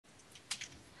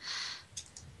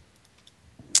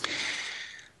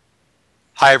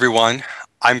Hi, everyone.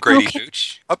 I'm Grady Okay.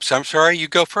 Booch. Oops, I'm sorry. You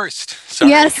go first.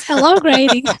 Sorry. Yes. Hello,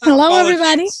 Grady. Hello,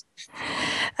 everybody.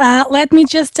 Apologies. Let me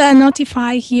just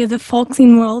notify here the folks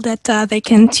in world that they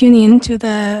can tune in to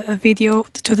the video,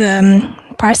 to the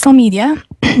parcel media.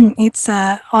 It's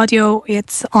audio.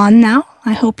 It's on now.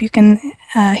 I hope you can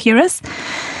hear us.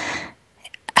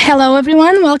 Hello,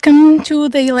 everyone. Welcome to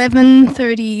the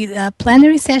 11:30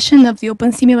 plenary session of the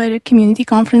OpenSimulator Community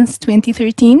Conference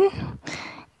 2013.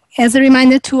 As a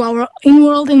reminder to our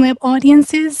in-world and web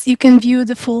audiences, you can view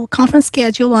the full conference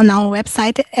schedule on our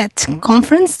website at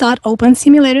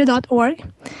conference.opensimulator.org.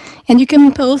 And you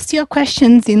can post your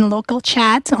questions in local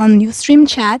chat on Ustream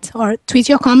chat or tweet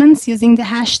your comments using the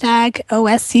hashtag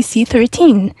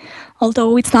OSCC13.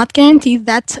 Although it's not guaranteed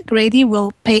that Grady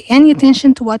will pay any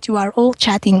attention to what you are all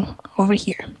chatting over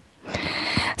here.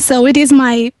 So it is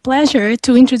my pleasure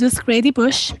to introduce Grady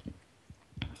Booch.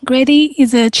 Grady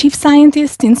is a chief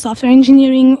scientist in software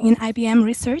engineering in IBM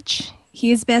Research.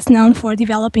 He is best known for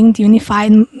developing the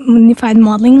Unified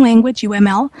Modeling Language,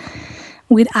 UML,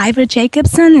 with Ivor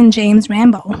Jacobson and James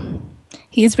Rambo.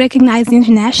 He is recognized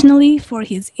internationally for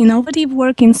his innovative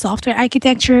work in software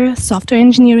architecture, software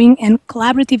engineering, and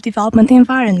collaborative development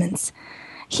environments.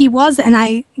 He was, and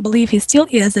I believe he still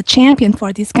is, a champion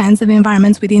for these kinds of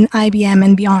environments within IBM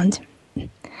and beyond.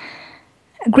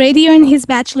 Grady earned his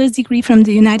bachelor's degree from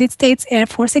the United States Air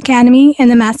Force Academy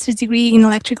and a master's degree in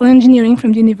electrical engineering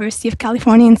from the University of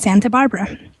California in Santa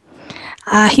Barbara.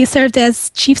 He served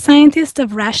as chief scientist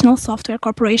of Rational Software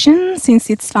Corporation since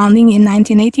its founding in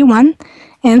 1981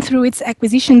 and through its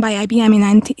acquisition by IBM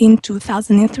in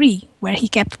 2003, where he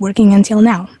kept working until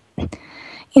now.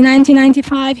 In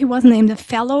 1995, he was named a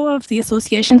Fellow of the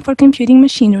Association for Computing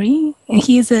Machinery.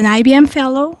 He is an IBM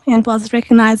Fellow and was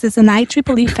recognized as an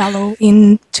IEEE Fellow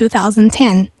in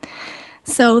 2010.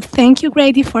 So thank you,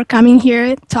 Grady, for coming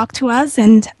here, talk to us,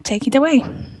 and take it away.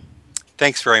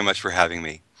 Thanks very much for having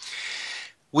me.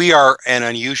 We are an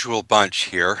unusual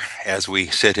bunch here as we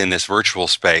sit in this virtual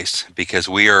space because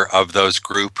we are of those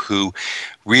group who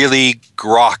really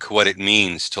grok what it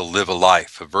means to live a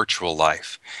life, a virtual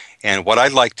life. And what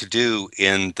I'd like to do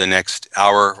in the next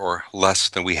hour or less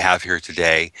than we have here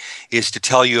today is to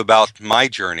tell you about my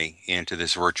journey into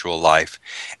this virtual life.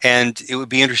 And it would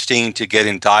be interesting to get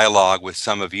in dialogue with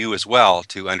some of you as well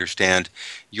to understand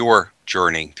your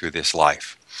journey through this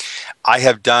life. I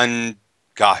have done,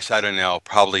 gosh, I don't know,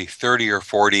 probably 30 or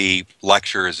 40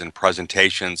 lectures and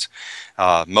presentations,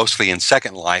 mostly in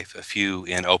Second Life, a few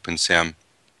in OpenSim.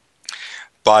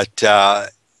 But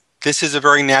this is a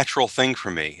very natural thing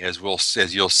for me, as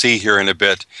you'll see here in a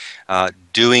bit.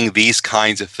 Doing these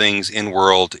kinds of things in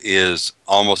world is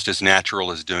almost as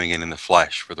natural as doing it in the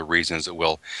flesh, for the reasons that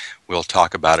we'll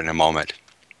talk about in a moment.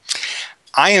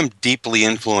 I am deeply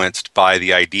influenced by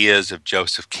the ideas of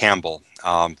Joseph Campbell,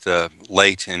 the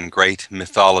late and great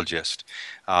mythologist.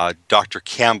 Dr.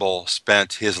 Campbell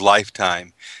spent his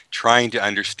lifetime trying to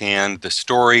understand the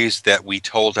stories that we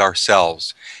told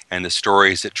ourselves and the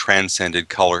stories that transcended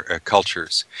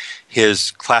cultures.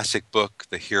 His classic book,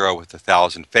 The Hero with a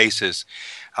Thousand Faces,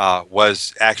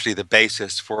 was actually the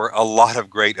basis for a lot of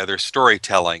great other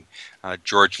storytelling.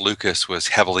 George Lucas was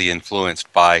heavily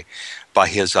influenced by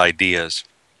his ideas.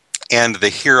 And the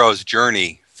hero's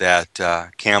journey that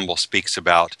Campbell speaks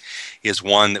about is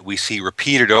one that we see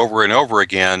repeated over and over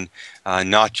again,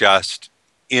 not just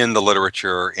in the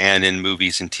literature and in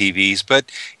movies and TVs,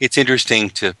 but it's interesting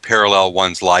to parallel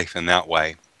one's life in that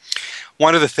way.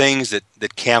 One of the things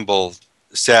that Campbell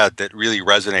said that really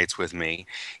resonates with me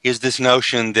is this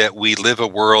notion that we live a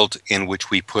world in which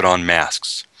we put on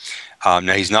masks.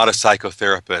 Now, he's not a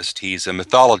psychotherapist, he's a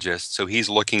mythologist, so he's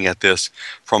looking at this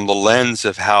from the lens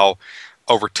of how,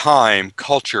 over time,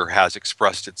 culture has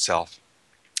expressed itself.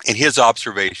 And his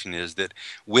observation is that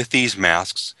with these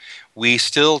masks, we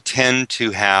still tend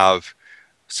to have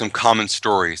some common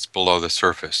stories below the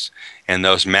surface. And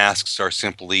those masks are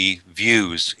simply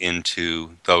views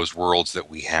into those worlds that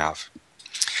we have.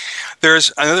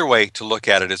 There's another way to look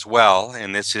at it as well,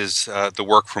 and this is the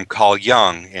work from Carl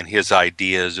Jung and his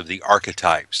ideas of the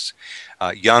archetypes.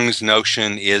 Jung's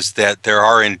notion is that there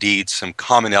are indeed some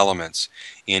common elements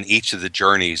in each of the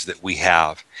journeys that we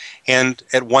have. And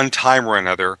at one time or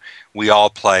another, we all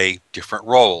play different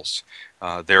roles.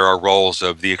 There are roles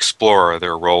of the explorer,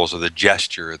 there are roles of the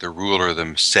gesture, the ruler,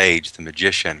 the sage, the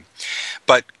magician.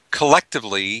 But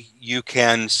collectively, you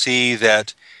can see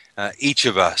that each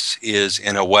of us is,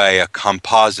 in a way, a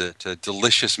composite, a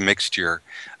delicious mixture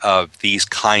of these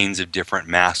kinds of different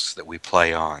masks that we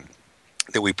play on,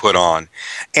 that we put on.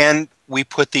 And we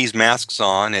put these masks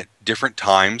on at different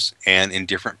times and in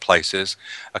different places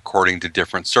according to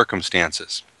different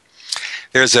circumstances.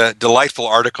 There's a delightful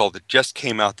article that just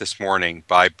came out this morning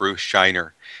by Bruce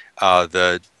Shiner,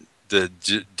 the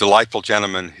delightful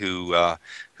gentleman who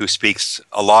speaks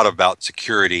a lot about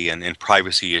security and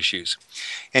privacy issues.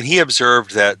 And he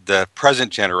observed that the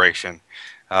present generation,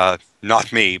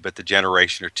 not me, but the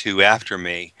generation or two after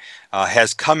me,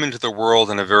 has come into the world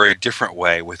in a very different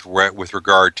way with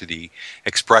regard to the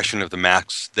expression of the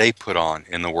masks they put on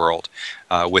in the world.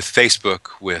 With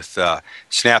Facebook, with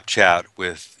Snapchat,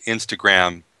 with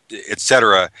Instagram,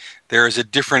 etc., there is a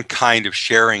different kind of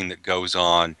sharing that goes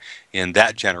on in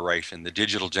that generation, the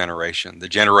digital generation, the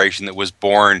generation that was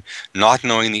born not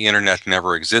knowing the internet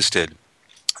never existed.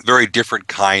 Very different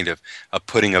kind of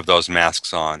putting of those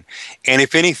masks on. And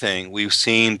if anything, we've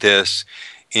seen this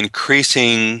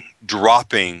increasing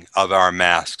dropping of our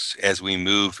masks as we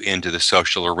move into the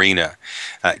social arena.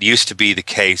 It used to be the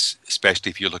case, especially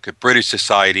if you look at British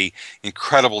society,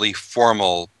 incredibly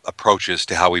formal approaches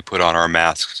to how we put on our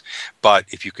masks. But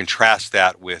if you contrast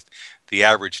that with the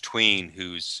average tween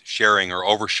who's sharing or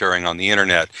oversharing on the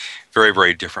internet, very,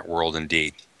 very different world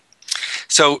indeed.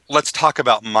 So let's talk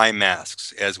about my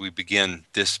masks as we begin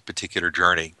this particular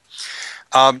journey.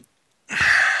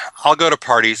 I'll go to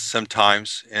parties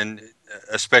sometimes, and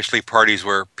especially parties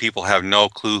where people have no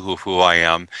clue who I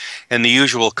am. And the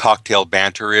usual cocktail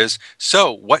banter is,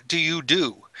 so what do you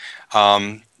do?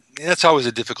 That's always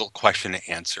a difficult question to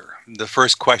answer. The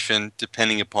first question,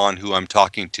 depending upon who I'm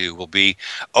talking to, will be,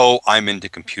 oh, I'm into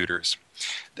computers.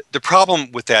 The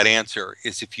problem with that answer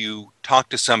is if you talk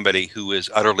to somebody who is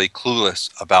utterly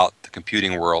clueless about the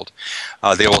computing world,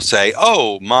 they will say,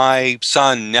 oh, my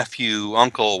son, nephew,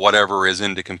 uncle, whatever is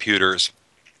into computers.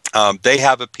 They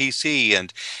have a PC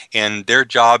and their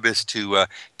job is to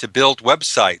build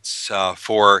websites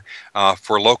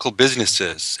for local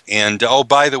businesses. And oh,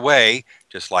 by the way,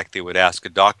 just like they would ask a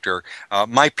doctor,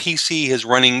 my PC has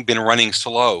been running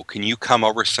slow. Can you come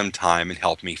over sometime and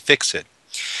help me fix it?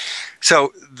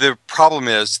 So the problem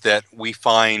is that we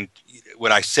find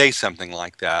when I say something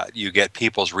like that, you get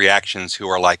people's reactions who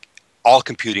are like, all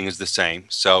computing is the same.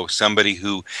 So somebody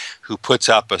who puts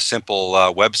up a simple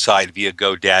website via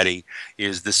GoDaddy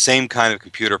is the same kind of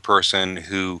computer person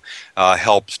who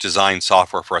helps design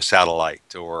software for a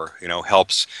satellite, or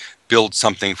helps build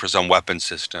something for some weapon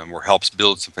system, or helps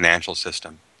build some financial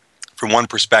system. From one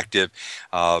perspective,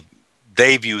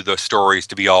 they view the stories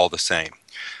to be all the same.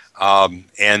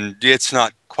 And it's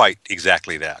not quite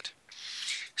exactly that.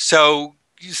 So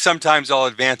sometimes I'll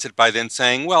advance it by then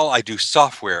saying, well, I do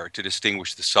software to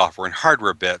distinguish the software and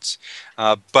hardware bits.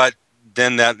 But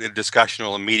then that discussion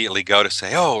will immediately go to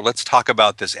say, oh, let's talk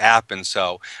about this app. And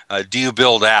so do you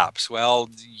build apps? Well,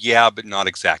 yeah, but not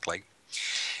exactly.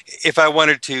 If I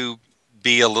wanted to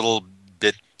be a little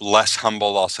bit less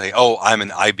humble, I'll say, oh, I'm an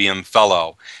IBM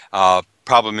Fellow.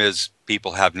 Problem is,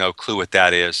 people have no clue what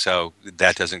that is, so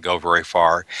that doesn't go very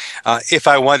far. If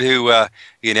I want to,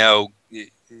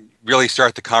 really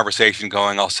start the conversation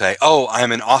going, I'll say, oh,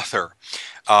 I'm an author.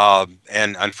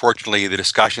 And unfortunately, the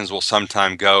discussions will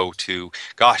sometime go to,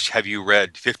 gosh, have you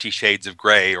read 50 Shades of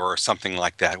Grey or something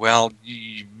like that? Well,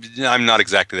 I'm not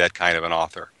exactly that kind of an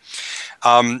author.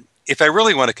 If I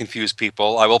really want to confuse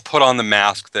people, I will put on the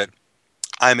mask that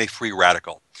I'm a free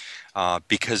radical,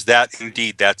 because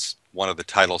that's one of the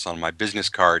titles on my business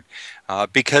card,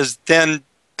 because then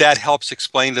that helps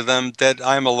explain to them that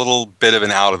I'm a little bit of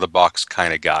an out-of-the-box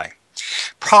kind of guy.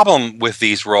 Problem with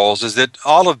these roles is that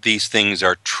all of these things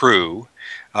are true.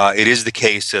 It is the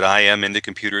case that I am into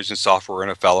computers and software and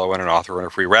a fellow and an author and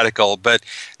a free radical, but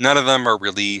none of them are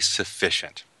really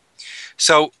sufficient.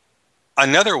 So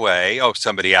another way,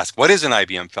 somebody asked, what is an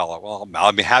IBM Fellow? Well,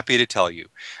 I'll be happy to tell you.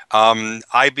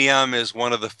 IBM is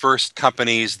one of the first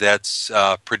companies that's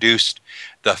produced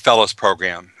the Fellows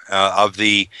program of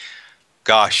the,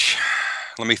 gosh,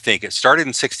 let me think. It started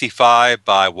in '65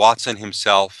 by Watson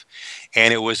himself,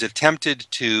 and it was attempted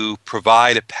to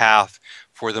provide a path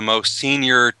for the most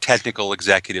senior technical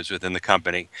executives within the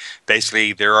company.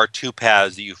 Basically, there are two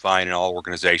paths that you find in all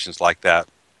organizations like that.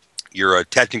 You're a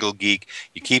technical geek,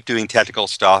 you keep doing technical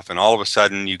stuff, and all of a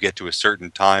sudden you get to a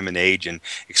certain time and age and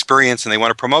experience and they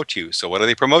want to promote you. So what do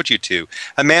they promote you to?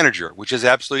 A manager, which is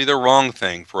absolutely the wrong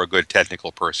thing for a good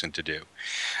technical person to do.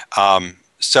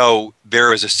 So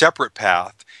there is a separate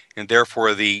path, and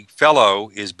therefore the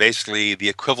fellow is basically the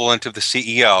equivalent of the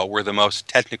CEO. We're the most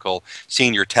technical,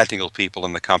 senior technical people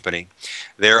in the company.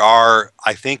 There are,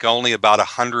 I think, only about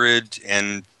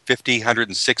 150 150,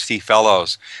 160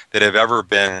 fellows that have ever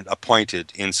been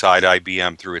appointed inside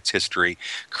IBM through its history.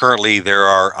 Currently, there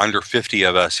are under 50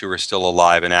 of us who are still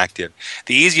alive and active.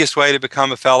 The easiest way to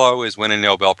become a fellow is win a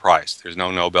Nobel Prize. There's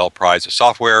no Nobel Prize of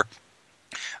software.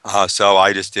 So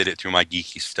I just did it through my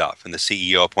geeky stuff, and the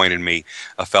CEO appointed me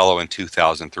a fellow in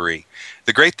 2003.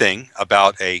 The great thing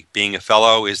about being a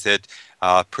fellow is that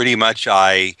pretty much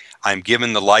I'm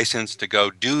given the license to go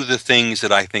do the things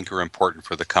that I think are important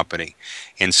for the company,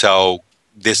 and so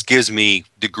this gives me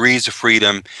degrees of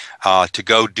freedom to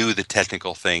go do the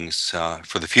technical things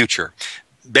for the future.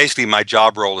 Basically, my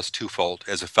job role is twofold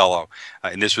as a fellow,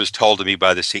 and this was told to me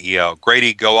by the CEO.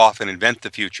 Grady, go off and invent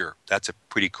the future. That's a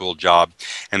pretty cool job.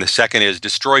 And the second is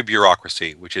destroy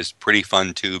bureaucracy, which is pretty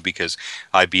fun too because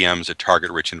IBM is a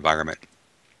target-rich environment.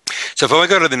 So if I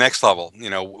go to the next level,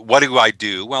 what do I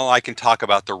do? Well, I can talk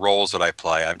about the roles that I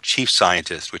play. I'm chief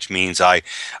scientist, which means I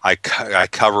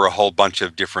cover a whole bunch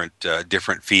of different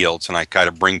fields, and I kind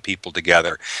of bring people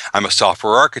together. I'm a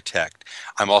software architect.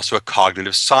 I'm also a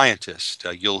cognitive scientist.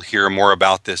 You'll hear more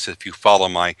about this if you follow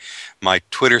my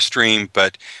Twitter stream,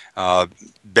 but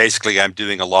basically I'm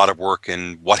doing a lot of work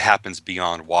in what happens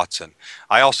beyond Watson.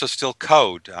 I also still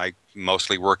code. I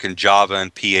mostly work in Java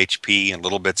and PHP and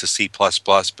little bits of C++,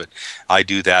 but I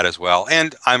do that as well.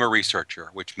 And I'm a researcher,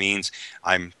 which means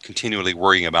I'm continually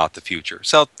worrying about the future.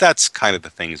 So that's kind of the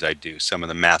things I do, some of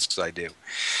the masks I do.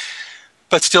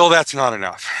 But still, that's not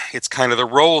enough. It's kind of the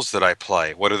roles that I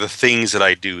play. What are the things that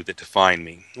I do that define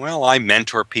me? Well, I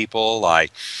mentor people. I'm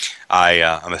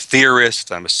a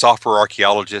theorist. I'm a software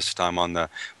archaeologist. I'm on the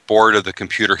board of the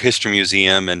Computer History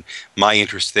Museum, and my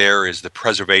interest there is the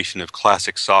preservation of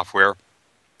classic software.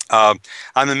 I'm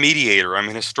a mediator. I'm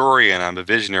an historian. I'm a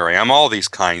visionary. I'm all these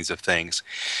kinds of things.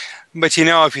 But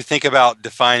if you think about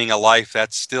defining a life,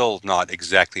 that's still not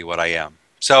exactly what I am.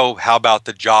 So how about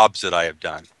the jobs that I have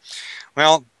done?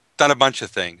 Well, done a bunch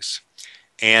of things.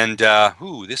 And,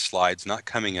 this slide's not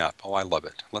coming up. Oh, I love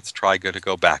it. Let's try to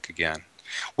go back again.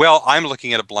 Well, I'm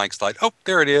looking at a blank slide. Oh,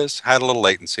 there it is. Had a little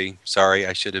latency. Sorry,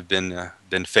 I should have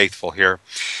been faithful here.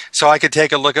 So I could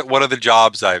take a look at what are the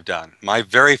jobs I've done. My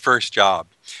very first job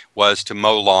was to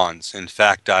mow lawns. In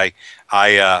fact, I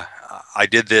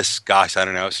did this, gosh, I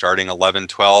don't know, starting 11,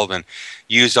 12, and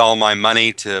used all my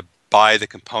money to buy the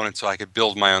components so I could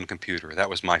build my own computer. That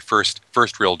was my first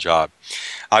real job.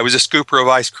 I was a scooper of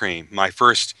ice cream. My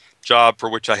first job for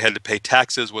which I had to pay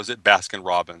taxes was at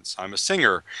Baskin-Robbins. I'm a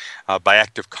singer by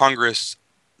act of Congress.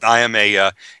 I am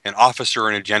an officer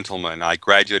and a gentleman. I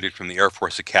graduated from the Air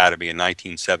Force Academy in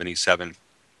 1977.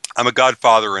 I'm a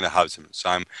godfather and a husband.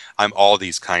 So I'm all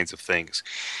these kinds of things.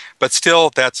 But still,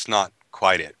 that's not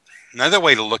quite it. Another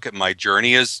way to look at my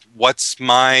journey is what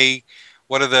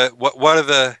are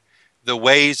the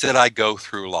ways that I go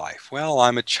through life? Well,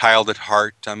 I'm a child at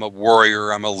heart. I'm a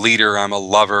warrior. I'm a leader. I'm a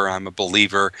lover. I'm a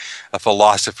believer, a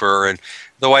philosopher. And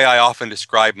the way I often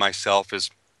describe myself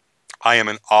is I am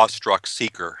an awestruck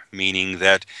seeker, meaning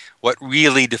that what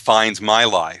really defines my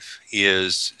life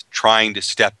is trying to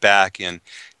step back in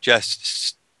just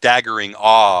staggering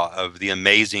awe of the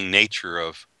amazing nature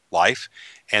of life,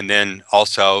 and then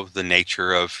also the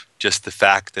nature of just the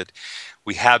fact that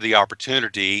we have the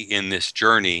opportunity in this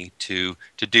journey to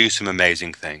do some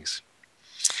amazing things.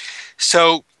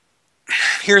 So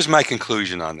here's my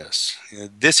conclusion on this.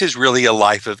 This is really a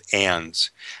life of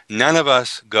ands. None of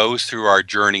us goes through our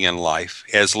journey in life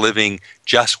as living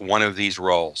just one of these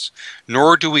roles,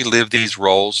 nor do we live these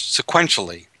roles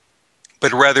sequentially,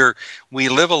 but rather we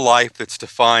live a life that's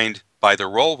defined by the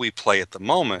role we play at the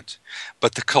moment,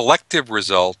 but the collective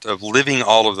result of living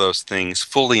all of those things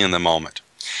fully in the moment.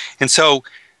 And so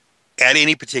at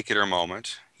any particular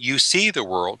moment, you see the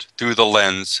world through the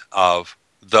lens of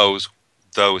those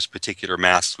particular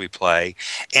masks we play,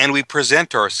 and we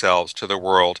present ourselves to the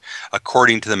world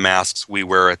according to the masks we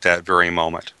wear at that very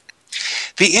moment.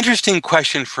 The interesting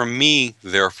question for me,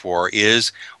 therefore,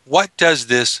 is what does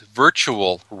this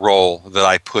virtual role that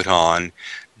I put on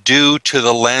do to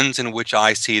the lens in which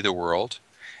I see the world?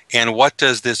 And what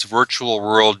does this virtual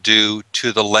world do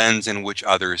to the lens in which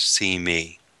others see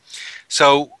me?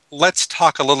 So let's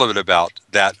talk a little bit about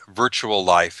that virtual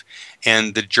life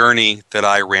and the journey that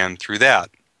I ran through that.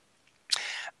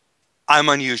 I'm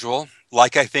unusual,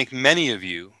 like I think many of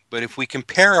you, but if we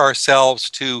compare ourselves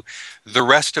to the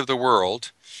rest of the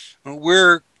world,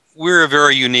 we're a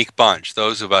very unique bunch,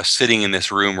 those of us sitting in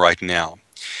this room right now.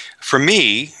 For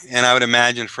me, and I would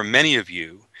imagine for many of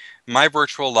you, my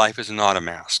virtual life is not a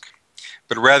mask,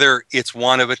 but rather it's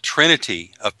one of a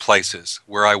trinity of places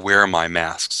where I wear my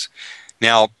masks.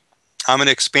 Now, I'm going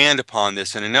to expand upon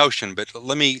this in a notion, but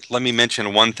let me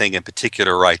mention one thing in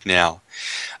particular right now.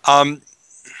 Um,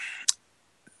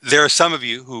 there are some of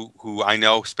you who I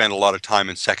know spend a lot of time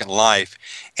in Second Life,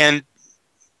 and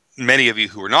many of you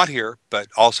who are not here, but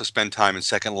also spend time in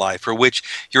Second Life, for which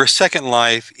your Second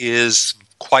Life is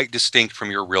quite distinct from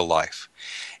your real life.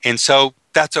 And so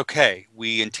that's okay.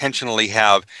 We intentionally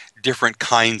have different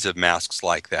kinds of masks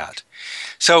like that.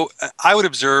 So I would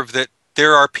observe that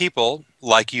there are people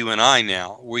like you and I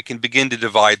now, we can begin to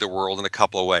divide the world in a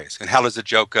couple of ways. And how does the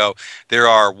joke go? There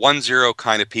are 1-0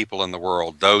 kind of people in the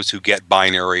world, those who get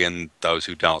binary and those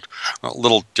who don't. A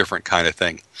little different kind of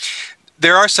thing.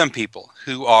 There are some people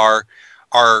who are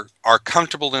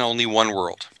comfortable in only one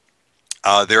world.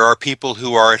 There are people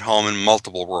who are at home in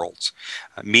multiple worlds,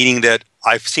 meaning that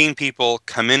I've seen people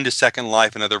come into Second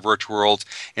Life and other virtual worlds,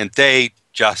 and they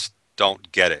just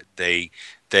don't get it. They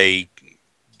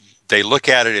look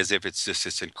at it as if it's just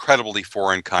this incredibly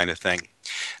foreign kind of thing.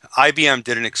 IBM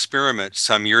did an experiment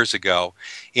some years ago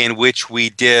in which we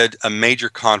did a major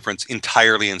conference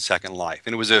entirely in Second Life,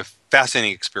 and it was a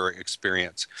fascinating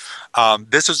experience.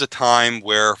 This was a time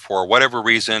where, for whatever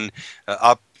reason,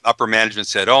 upper management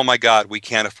said, "Oh my God, we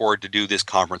can't afford to do this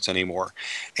conference anymore,"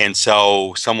 and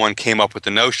so someone came up with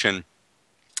the notion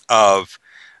of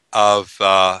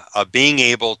being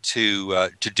able to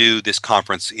do this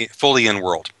conference fully in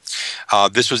world.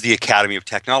 This was the Academy of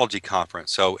Technology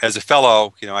conference. So as a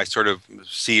fellow, you know, I sort of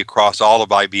see across all of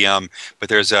IBM, but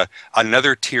there's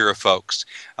another tier of folks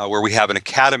where we have an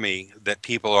academy that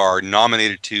people are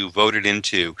nominated to, voted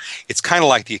into. It's kind of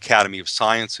like the Academy of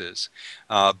Sciences,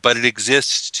 but it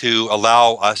exists to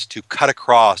allow us to cut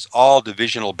across all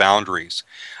divisional boundaries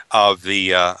of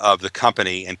the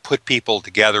company and put people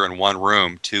together in one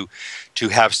room to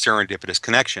have serendipitous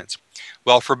connections.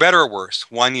 Well, for better or worse,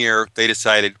 one year they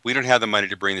decided we don't have the money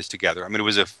to bring this together. I mean, it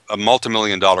was a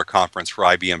multi-million-dollar conference for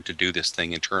IBM to do this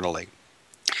thing internally.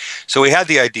 So we had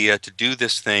the idea to do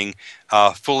this thing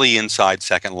fully inside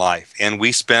Second Life, and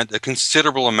we spent a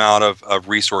considerable amount of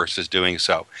resources doing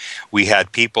so. We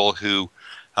had people who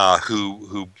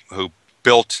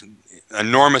built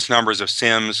enormous numbers of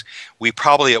sims. We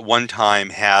probably at one time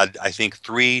had, I think,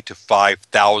 3,000 to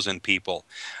 5,000 people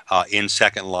in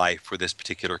Second Life for this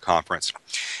particular conference.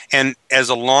 And as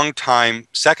a long-time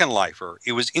Second Lifer,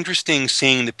 it was interesting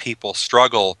seeing the people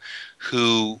struggle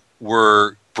who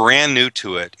were brand new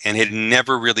to it and had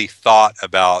never really thought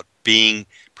about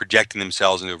projecting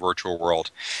themselves into a virtual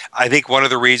world. I think one of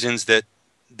the reasons that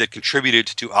contributed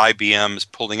to IBM's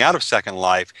pulling out of Second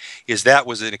Life is that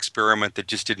was an experiment that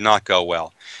just did not go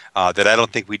well. That I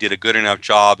don't think we did a good enough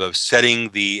job of setting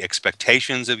the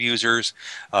expectations of users,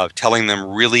 of telling them,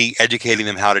 really educating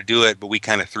them how to do it, but we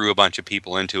kind of threw a bunch of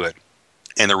people into it,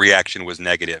 and the reaction was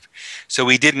negative. So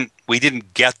we didn't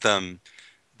get them.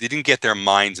 They didn't get their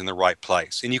minds in the right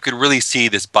place. And you could really see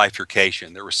this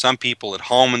bifurcation. There were some people at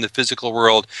home in the physical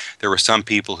world. There were some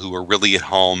people who were really at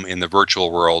home in the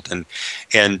virtual world. And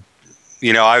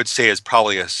you know, I would say it's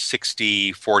probably a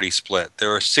 60-40 split.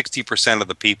 There are 60% of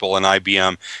the people in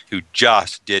IBM who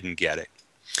just didn't get it.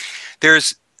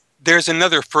 There's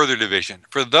another further division.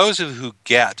 For those of who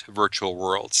get virtual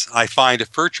worlds, I find a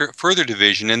further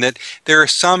division in that there are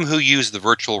some who use the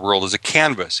virtual world as a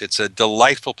canvas. It's a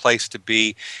delightful place to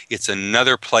be. It's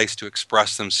another place to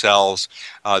express themselves.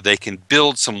 They can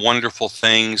build some wonderful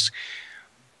things.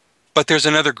 But there's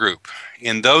another group,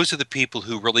 and those are the people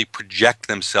who really project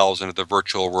themselves into the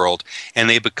virtual world, and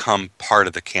they become part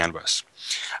of the canvas.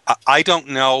 I don't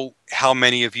know how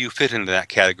many of you fit into that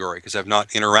category because I've not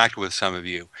interacted with some of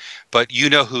you, but you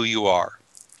know who you are.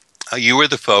 You are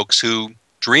the folks who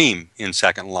dream in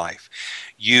Second Life.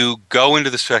 You go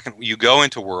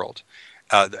into a world.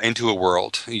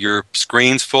 Your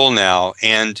screen's full now,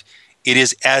 and it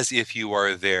is as if you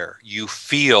are there. You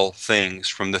feel things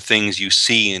from the things you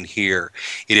see and hear.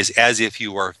 It is as if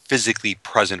you are physically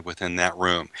present within that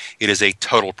room. It is a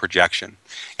total projection.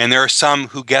 And there are some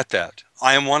who get that.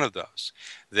 I am one of those,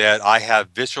 that I have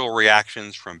visceral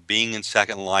reactions from being in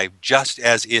Second Life just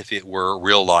as if it were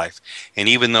real life. And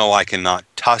even though I cannot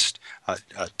touch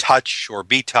or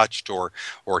be touched or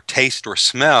taste or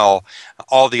smell,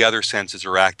 all the other senses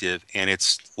are active, and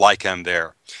it's like I'm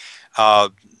there.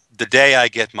 The day I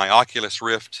get my Oculus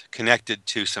Rift connected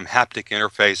to some haptic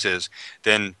interfaces,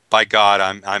 then by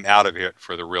God, I'm out of it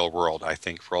for the real world, I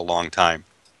think, for a long time.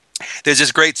 There's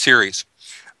this great series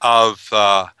of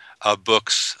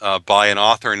books by an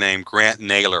author named Grant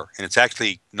Naylor, and it's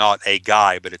actually not a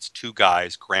guy, but it's two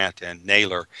guys, Grant and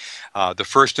Naylor. The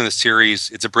first in the series,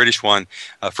 it's a British one,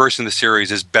 first in the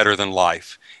series is Better Than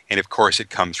Life, and of course it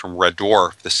comes from Red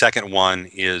Dwarf. The second one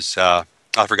is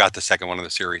I forgot the second one of the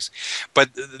series. But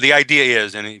the idea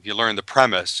is, and if you learn the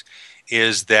premise,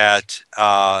 is that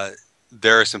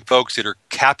there are some folks that are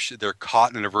captured, they're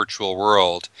caught in a virtual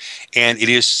world, and it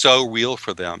is so real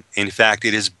for them. In fact,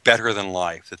 it is better than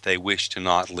life that they wish to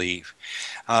not leave.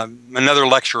 Another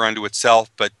lecture unto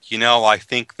itself, but I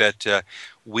think that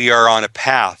we are on a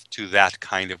path to that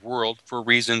kind of world for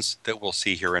reasons that we'll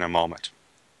see here in a moment.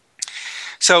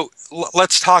 So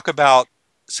let's talk about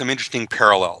some interesting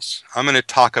parallels. I'm going to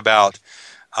talk about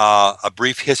a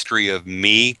brief history of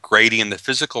me, Grady, in the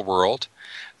physical world.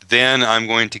 Then I'm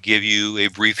going to give you a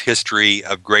brief history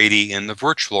of Grady in the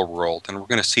virtual world, and we're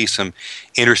going to see some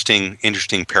interesting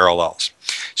parallels.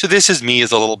 So this is me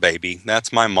as a little baby.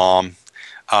 That's my mom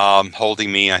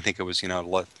holding me. I think it was,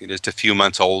 just a few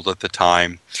months old at the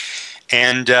time.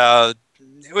 And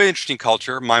it was an interesting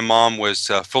culture. My mom was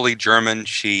fully German.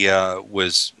 She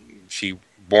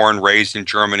born, raised in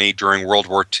Germany during World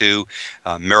War II,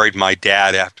 married my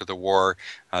dad after the war.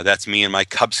 That's me in my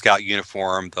Cub Scout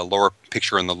uniform. The lower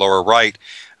picture in the lower right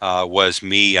was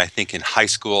me, I think, in high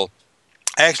school.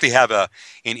 I actually have an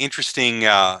interesting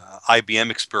IBM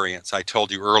experience. I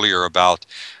told you earlier about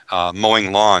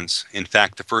mowing lawns. In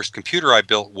fact, the first computer I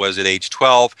built was at age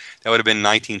 12. That would have been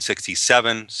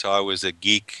 1967. So I was a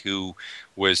geek who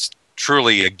was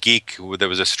truly a geek. There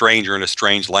was a stranger in a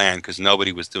strange land because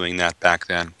nobody was doing that back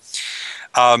then.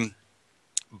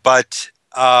 But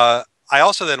I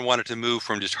also then wanted to move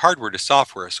from just hardware to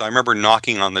software. So I remember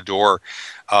knocking on the door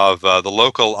of the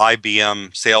local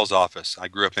IBM sales office. I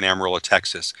grew up in Amarillo,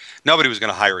 Texas. Nobody was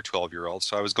going to hire a 12-year-old,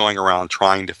 so I was going around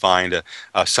trying to find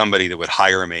somebody that would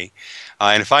hire me.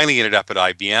 And finally ended up at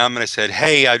IBM, and I said,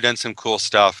 hey, I've done some cool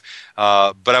stuff,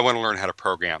 but I want to learn how to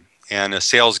program. And a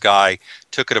sales guy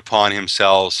took it upon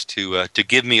himself to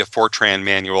give me a Fortran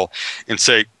manual and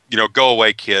say, go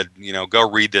away, kid, go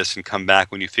read this and come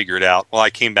back when you figure it out. Well, I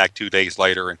came back 2 days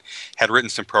later and had written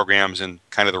some programs, and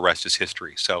kind of the rest is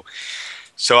history. So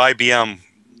IBM,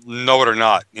 know it or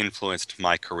not, influenced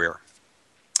my career.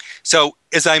 So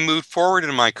as I moved forward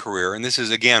in my career, and this is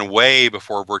again way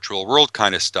before virtual world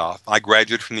kind of stuff, I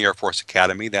graduated from the Air Force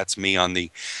Academy. That's me on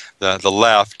the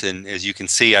left, and as you can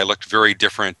see, I looked very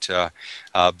different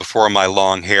before my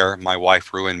long hair. My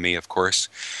wife ruined me, of course.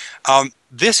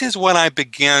 This is when I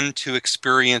began to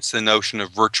experience the notion of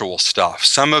virtual stuff.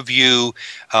 Some of you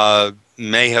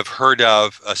may have heard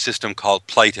of a system called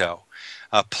Plato.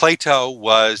 Plato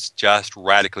was just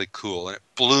radically cool, and it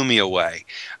blew me away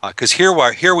because here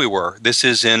we were. This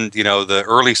is in the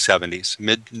early 70s,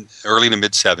 early to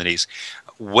mid 70s,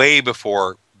 way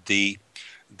before the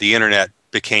internet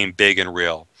became big and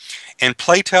real. And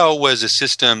Plato was a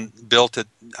system built at,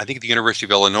 I think, the University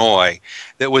of Illinois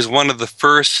that was one of the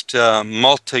first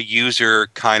multi-user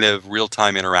kind of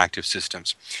real-time interactive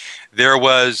systems. There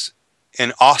was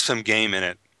an awesome game in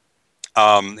it.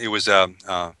 It was an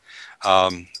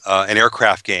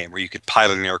aircraft game where you could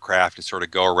pilot an aircraft and sort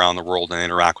of go around the world and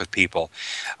interact with people.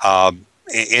 And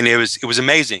it was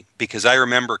amazing because I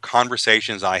remember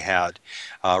conversations I had,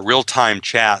 real-time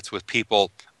chats with people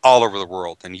all over the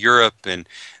world, in Europe and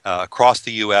across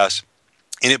the U.S.,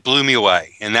 and it blew me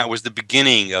away. And that was the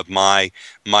beginning of my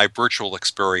virtual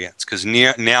experience, because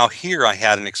now here I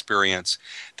had an experience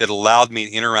that allowed me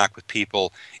to interact with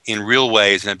people in real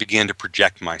ways, and I began to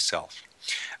project myself.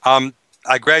 I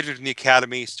graduated from the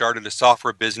academy, started a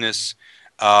software business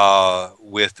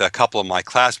with a couple of my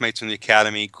classmates from the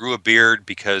academy, grew a beard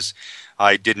because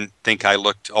I didn't think I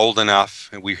looked old enough.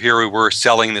 And we were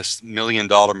selling this $1 million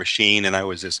machine, and I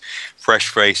was this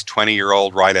fresh-faced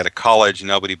 20-year-old right out of college.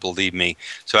 Nobody believed me,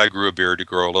 so I grew a beard to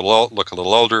look a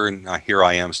little older, and here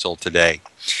I am still today.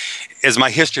 As my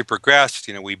history progressed,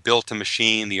 we built a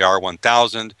machine, the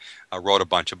R1000. I wrote a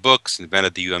bunch of books,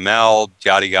 invented the UML,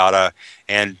 yada yada,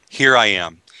 and here I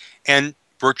am. And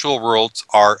virtual worlds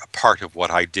are a part of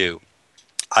what I do.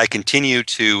 I continue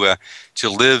to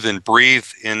live and breathe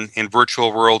in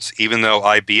virtual worlds, even though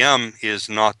IBM is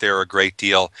not there a great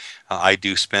deal. I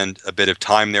do spend a bit of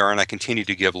time there, and I continue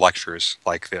to give lectures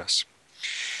like this.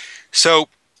 So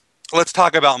let's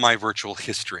talk about my virtual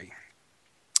history.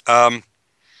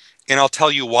 And I'll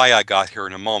tell you why I got here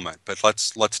in a moment, but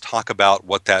let's talk about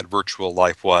what that virtual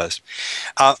life was.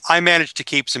 I managed to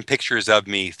keep some pictures of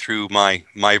me through my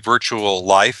virtual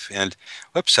life, and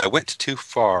whoops, I went too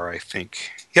far, I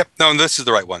think. Yep, no, this is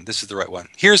the right one. This is the right one.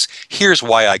 Here's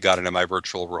why I got into my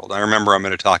virtual world. I remember I'm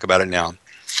going to talk about it now.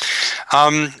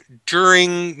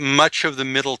 During much of the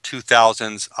middle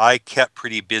 2000s, I kept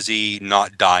pretty busy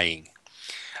not dying.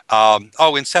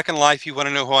 In Second Life, you want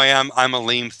to know who I am? I'm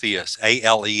Aleem Theus,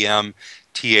 A-L-E-M-T-H-E-A-S.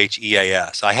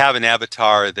 I have an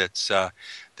avatar that's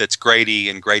that's Grady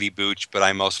and Grady Booch, but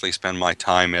I mostly spend my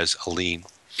time as Aline.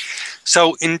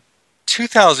 So in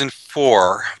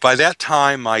 2004, by that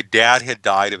time, my dad had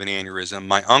died of an aneurysm.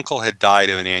 My uncle had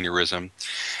died of an aneurysm.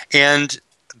 And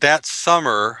that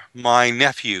summer, my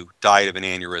nephew died of an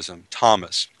aneurysm,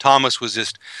 Thomas. Thomas was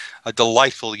just a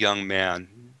delightful young man,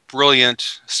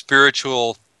 brilliant,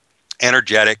 spiritual,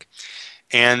 energetic,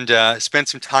 and spent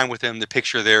some time with him. The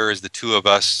picture there is the two of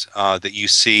us that you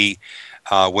see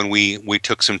when we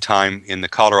took some time in the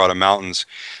Colorado mountains.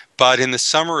 But in the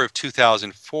summer of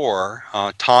 2004,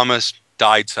 Thomas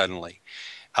died suddenly.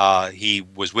 He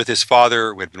was with his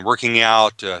father, who had been working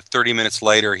out. 30 minutes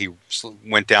later, he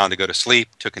went down to go to sleep,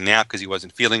 took a nap because he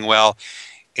wasn't feeling well,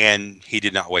 and he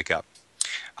did not wake up.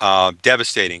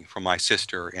 Devastating for my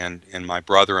sister and my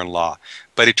brother-in-law,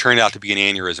 but it turned out to be an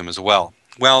aneurysm as well.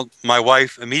 Well, my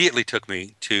wife immediately took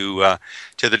me to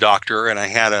the doctor, and I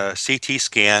had a CT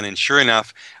scan, and sure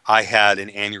enough, I had an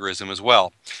aneurysm as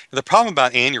well. The problem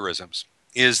about aneurysms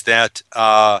is that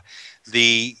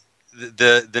the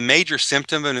major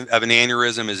symptom of an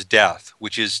aneurysm is death,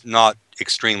 which is not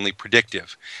extremely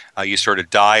predictive. You sort of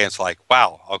die, and it's like,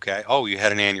 wow, okay, oh, you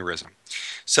had an aneurysm.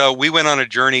 So we went on a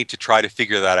journey to try to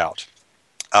figure that out.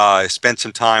 I spent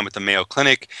some time with the Mayo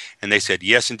Clinic, and they said,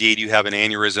 yes, indeed, you have an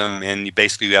aneurysm, and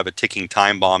basically you have a ticking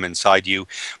time bomb inside you,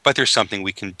 but there's something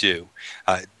we can do.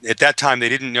 At that time, they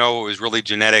didn't know it was really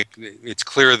genetic. It's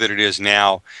clear that it is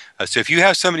now. So if you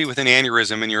have somebody with an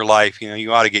aneurysm in your life,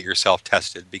 you ought to get yourself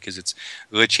tested, because it's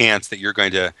a good chance that you're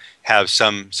going to have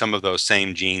some of those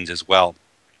same genes as well.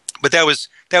 But that was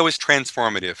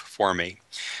transformative for me.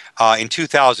 In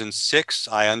 2006,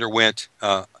 I underwent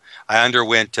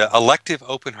elective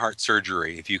open heart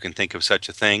surgery, if you can think of such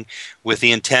a thing, with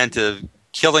the intent of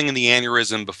killing the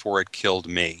aneurysm before it killed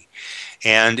me.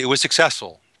 And it was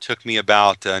successful. It took me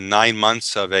about 9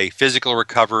 months of a physical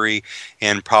recovery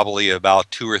and probably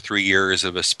about 2 or 3 years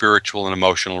of a spiritual and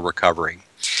emotional recovery.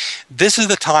 This is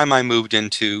the time I moved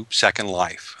into Second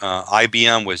Life.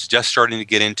 IBM was just starting to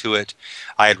get into it.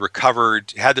 I had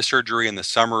had the surgery in the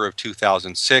summer of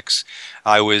 2006.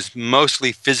 I was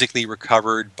mostly physically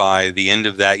recovered by the end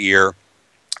of that year,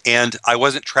 and I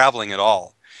wasn't traveling at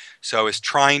all. So I was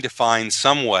trying to find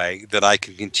some way that I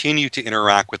could continue to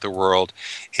interact with the world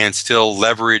and still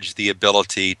leverage the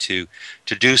ability to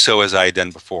do so as I had done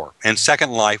before. And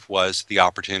Second Life was the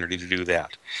opportunity to do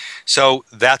that. So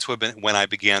that's when I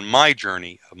began my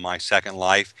journey of my Second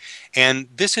Life. And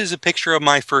this is a picture of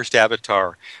my first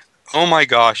avatar. Oh my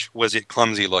gosh, was it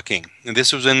clumsy looking. And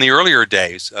this was in the earlier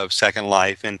days of Second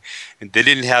Life, and they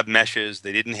didn't have meshes,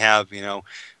 they didn't have,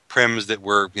 prims that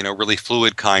were, really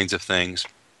fluid kinds of things.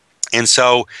 And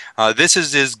so this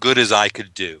is as good as I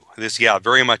could do. This, yeah,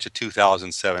 very much a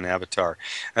 2007 avatar.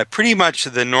 Pretty much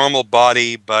the normal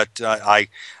body, but I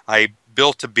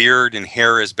built a beard and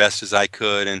hair as best as I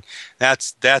could, and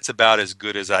that's about as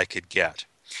good as I could get.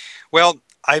 Well,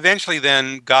 I eventually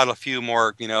then got a few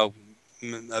more, a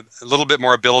little bit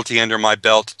more ability under my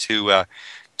belt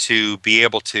to be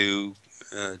able to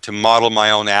model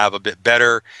my own av a bit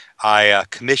better. I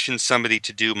commissioned somebody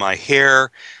to do my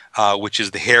hair, which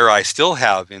is the hair I still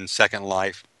have in Second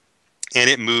Life, and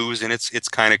it moves, and it's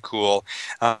kind of cool.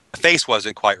 The face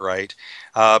wasn't quite right,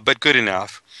 but good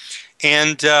enough.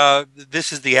 And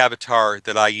this is the avatar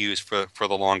that I used for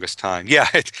the longest time. Yeah,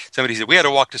 somebody said, we had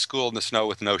to walk to school in the snow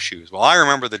with no shoes. Well, I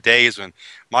remember the days when,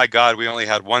 my God, we only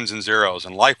had ones and zeros,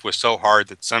 and life was so hard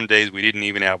that some days we didn't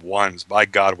even have ones. My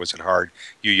God, was it hard,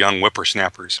 you young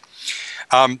whippersnappers.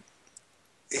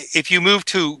 If you move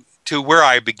to where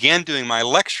I began doing my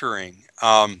lecturing,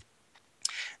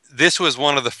 this was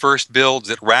one of the first builds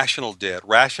that Rational did.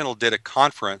 Rational did a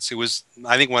conference. It was,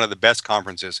 I think, one of the best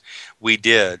conferences we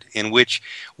did, in which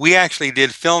we actually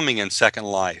did filming in Second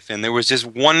Life. And there was this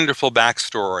wonderful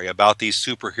backstory about these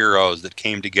superheroes that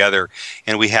came together,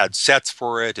 and we had sets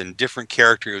for it and different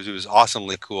characters. It was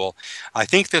awesomely cool. I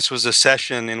think this was a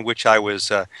session in which I was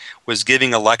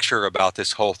giving a lecture about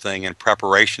this whole thing in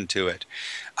preparation to it.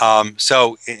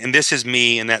 And this is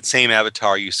me in that same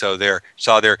avatar you saw there.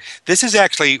 This is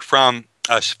actually from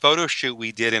a photo shoot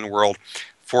we did in World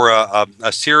for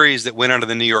a series that went under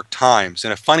the New York Times.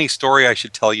 And a funny story I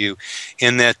should tell you,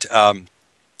 in that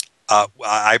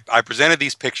I presented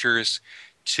these pictures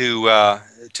to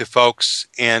folks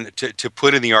and to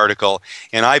put in the article,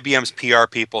 and IBM's PR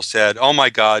people said, "Oh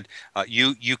my God,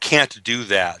 you can't do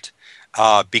that."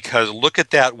 Because look at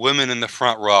that woman in the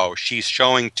front row. She's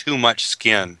showing too much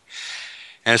skin.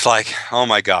 And it's like, oh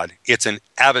my God, it's an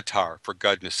avatar, for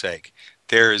goodness sake.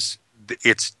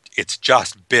 It's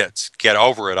just bits. Get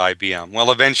over it, IBM.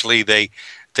 Well, eventually they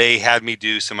they had me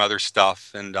do some other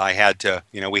stuff, and I had to,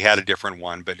 we had a different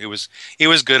one, but it was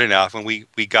good enough, and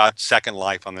we got Second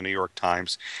Life on the New York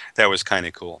Times. That was kind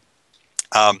of cool.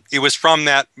 It was from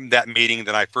that meeting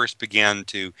that I first began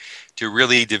to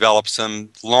really develop some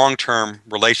long-term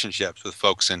relationships with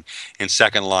folks in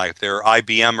Second Life. There are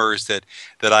IBMers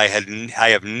that I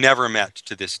have never met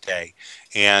to this day,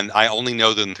 and I only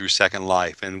know them through Second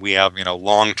Life, and we have a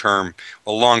long-term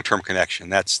connection.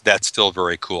 That's still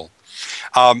very cool.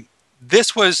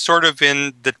 This was sort of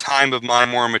in the time of my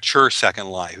more mature Second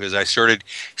Life, as I started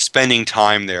spending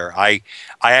time there. I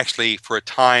actually for a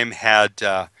time had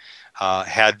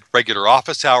regular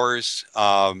office hours.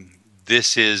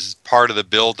 This is part of the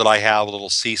build that I have, a little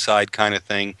seaside kind of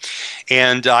thing.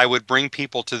 And I would bring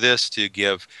people to this to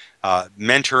give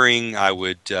mentoring. I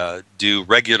would do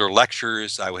regular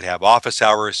lectures. I would have office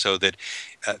hours so that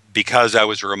because I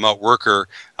was a remote worker,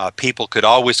 people could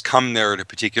always come there at a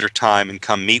particular time and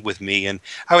come meet with me. And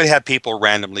I would have people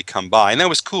randomly come by. And that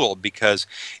was cool because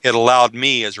it allowed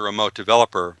me as a remote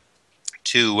developer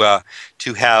to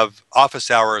have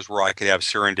office hours where I could have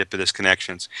serendipitous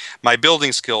connections. My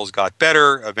building skills got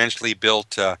better. Eventually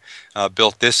built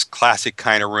this classic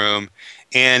kind of room,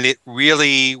 and it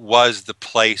really was the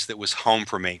place that was home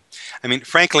for me. I mean,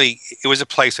 frankly, it was a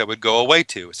place I would go away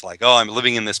to. It's like, oh, I'm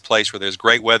living in this place where there's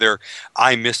great weather.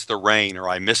 I miss the rain or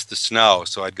I miss the snow.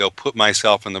 So I'd go put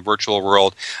myself in the virtual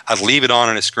world. I'd leave it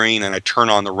on a screen and I'd turn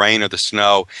on the rain or the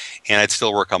snow, and I'd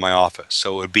still work on my office.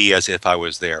 So it would be as if I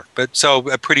was there. But so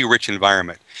a pretty rich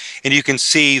environment. And you can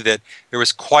see that there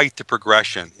was quite the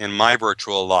progression in my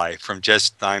virtual life from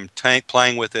just I'm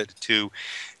playing with it to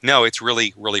no, it's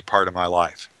really, really part of my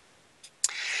life.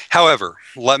 However,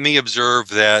 let me observe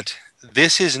that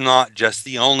this is not just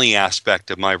the only aspect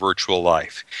of my virtual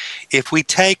life. If we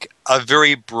take a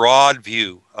very broad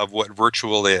view of what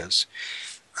virtual is,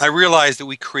 I realize that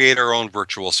we create our own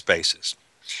virtual spaces.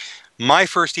 My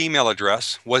first email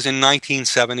address was in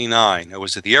 1979. I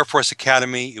was at the Air Force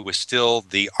Academy. It was still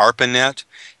the ARPANET,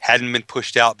 hadn't been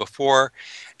pushed out before.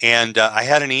 And I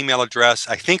had an email address.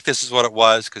 I think this is what it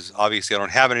was, because obviously I don't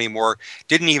have it anymore.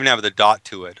 Didn't even have the dot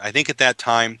to it. I think at that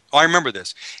time, oh, I remember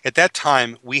this. At that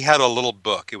time, we had a little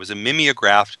book. It was a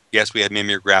mimeograph. Yes, we had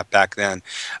mimeograph back then.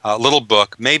 A little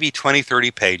book, maybe 20,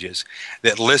 30 pages,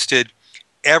 that listed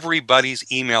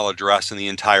everybody's email address in the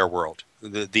entire world.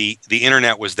 The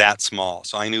internet was that small,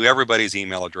 so I knew everybody's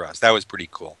email address. That was pretty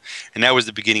cool. And that was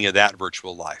the beginning of that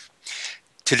virtual life.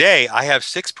 Today, I have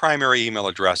 6 primary email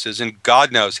addresses and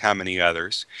God knows how many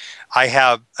others. I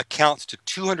have accounts to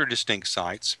 200 distinct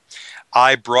sites.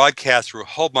 I broadcast through a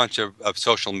whole bunch of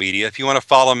social media. If you want to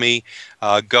follow me,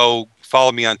 go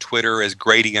follow me on Twitter as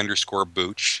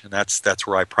Grady_Booch. And that's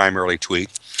where I primarily tweet.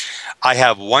 I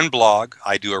have 1 blog.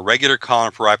 I do a regular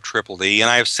column for IEEE, and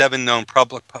I have 7 known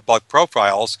public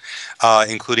profiles,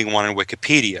 including one in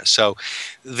Wikipedia. So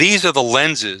these are the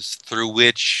lenses through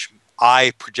which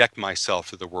I project myself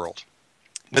to the world.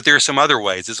 But there are some other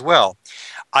ways as well.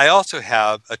 I also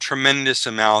have a tremendous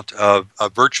amount of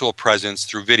virtual presence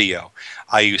through video.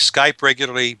 I use Skype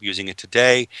regularly, using it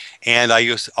today, and I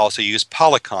also use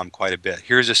Polycom quite a bit.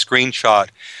 Here's a screenshot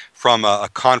from a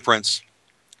conference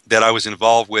that I was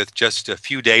involved with just a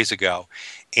few days ago.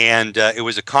 And it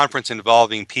was a conference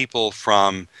involving people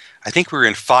from, I think we were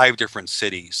in 5 different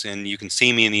cities. And you can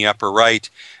see me in the upper right.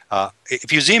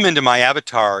 If you zoom into my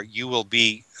avatar, you will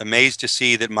be amazed to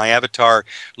see that my avatar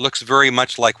looks very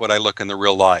much like what I look in the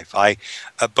real life.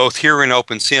 Both here in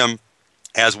OpenSim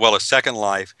as well as Second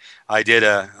Life, I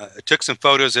took some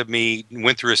photos of me,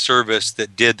 went through a service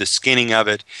that did the skinning of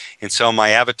it, and so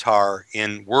my avatar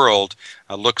in world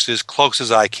looks as close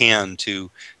as I can to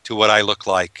what I look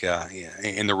like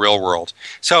in the real world.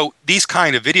 So these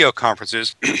kind of video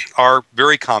conferences are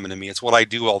very common to me. It's what I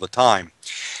do all the time.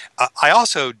 I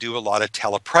also do a lot of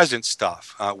telepresence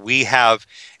stuff. We have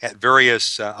at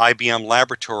various IBM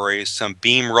laboratories some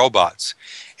beam robots.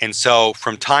 And so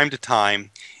from time to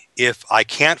time, if I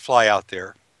can't fly out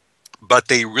there, but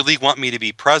they really want me to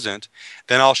be present,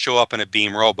 then I'll show up in a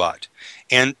beam robot.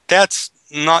 And that's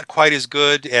not quite as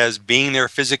good as being there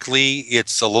physically.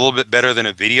 It's a little bit better than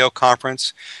a video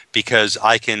conference because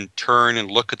I can turn and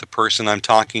look at the person I'm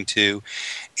talking to.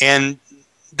 And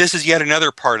this is yet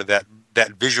another part of that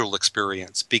visual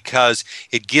experience because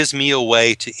it gives me a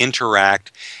way to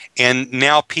interact, and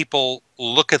now people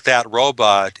look at that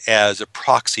robot as a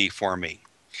proxy for me.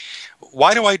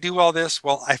 Why do I do all this?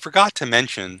 Well, I forgot to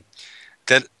mention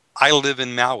that I live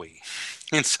in Maui,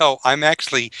 and so I'm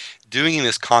actually doing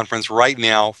this conference right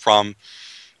now from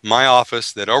my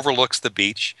office that overlooks the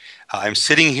beach. I'm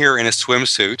sitting here in a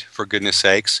swimsuit, for goodness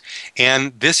sakes,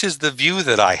 and this is the view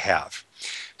that I have.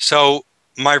 So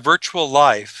my virtual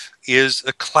life is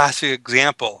a classic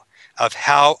example of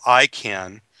how I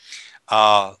can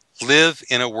live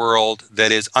in a world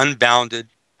that is unbounded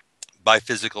by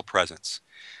physical presence.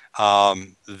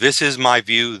 This is my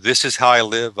view. This is how I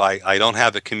live. I don't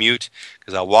have a commute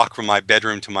because I walk from my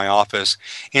bedroom to my office.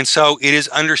 And so it is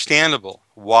understandable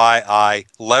why I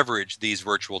leverage these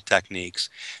virtual techniques,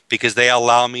 because they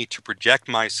allow me to project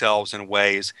myself in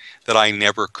ways that I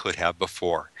never could have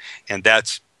before. And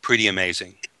that's pretty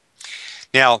amazing.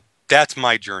 Now, that's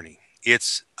my journey.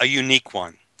 It's a unique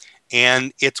one.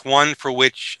 And it's one for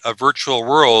which a virtual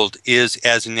world is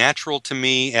as natural to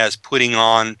me as putting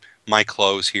on my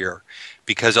clothes here,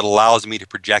 because it allows me to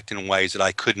project in ways that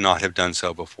I could not have done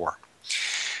so before.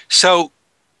 So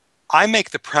I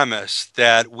make the premise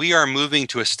that we are moving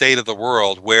to a state of the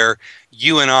world where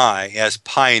you and I, as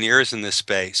pioneers in this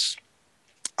space,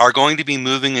 are going to be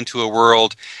moving into a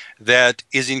world that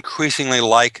is increasingly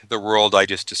like the world I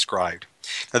just described.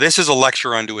 Now, this is a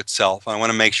lecture unto itself. I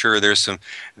want to make sure there's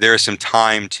some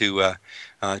time to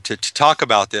talk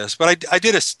about this. But I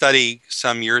did a study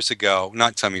some years ago,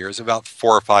 not some years, about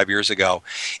 4 or 5 years ago,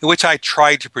 in which I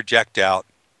tried to project out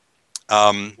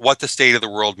what the state of the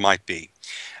world might be.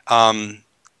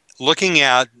 Looking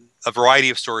at a variety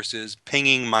of sources,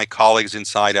 pinging my colleagues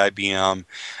inside IBM,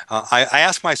 I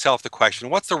asked myself the question,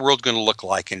 what's the world going to look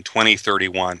like in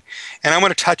 2031? And I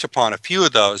want to touch upon a few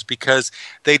of those because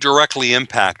they directly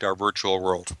impact our virtual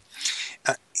world.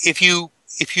 If you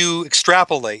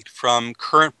extrapolate from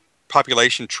current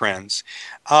population trends,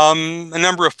 a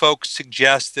number of folks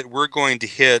suggest that we're going to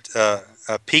hit a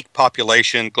peak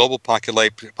population, global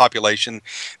population,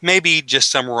 maybe just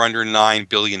somewhere under 9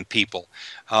 billion people.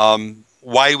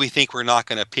 Why do we think we're not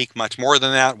going to peak much more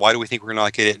than that? Why do we think we're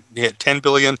not going to hit 10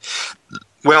 billion?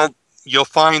 Well, you'll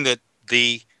find that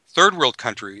the third world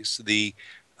countries, the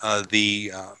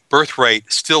birth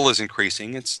rate still is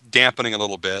increasing. It's dampening a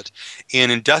little bit. In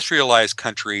industrialized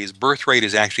countries, birth rate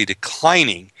is actually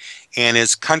declining. And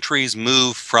as countries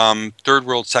move from third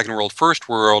world, second world, first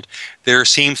world, there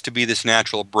seems to be this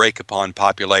natural break upon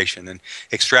population, and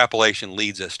extrapolation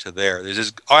leads us to there.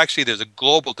 There's a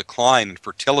global decline in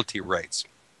fertility rates,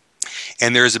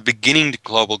 and there is a beginning to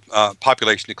global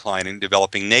population decline in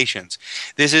developing nations.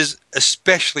 This is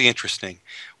especially interesting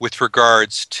with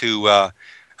regards to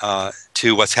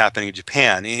what's happening in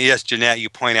Japan. And yes, Jeanette, you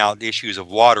point out issues of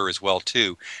water as well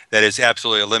too. That is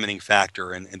absolutely a limiting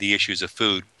factor in the issues of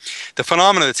food. The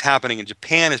phenomenon that's happening in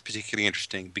Japan is particularly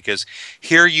interesting because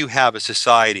here you have a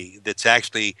society that's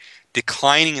actually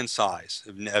declining in size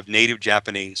of native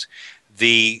Japanese.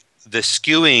 The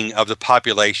skewing of the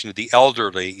population of the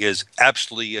elderly is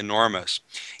absolutely enormous.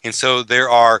 And so there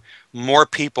are more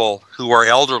people who are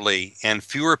elderly and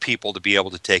fewer people to be able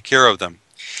to take care of them.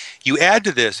 You add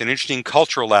to this an interesting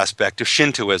cultural aspect of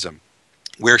Shintoism,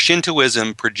 where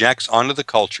Shintoism projects onto the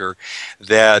culture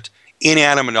that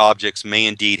inanimate objects may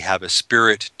indeed have a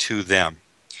spirit to them.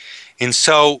 And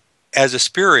so, as a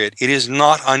spirit, it is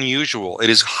not unusual. It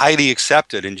is highly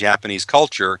accepted in Japanese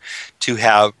culture to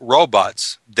have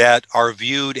robots that are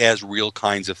viewed as real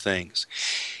kinds of things.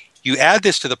 You add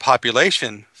this to the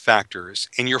population factors,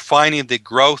 and you're finding the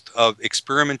growth of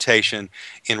experimentation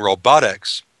in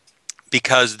robotics,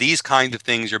 because these kinds of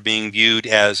things are being viewed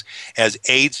as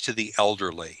aids to the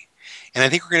elderly. And I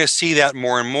think we're going to see that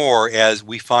more and more as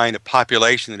we find a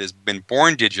population that has been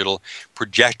born digital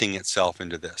projecting itself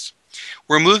into this.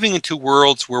 We're moving into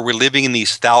worlds where we're living in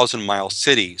these 1,000-mile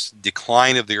cities,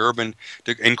 decline of the urban,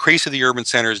 increase of the urban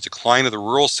centers, decline of the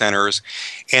rural centers,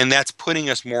 and that's putting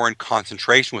us more in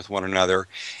concentration with one another.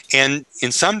 And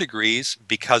in some degrees,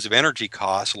 because of energy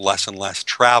costs, less and less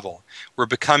travel. We're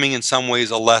becoming in some ways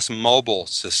a less mobile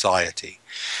society.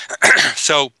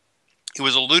 So it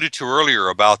was alluded to earlier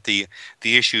about the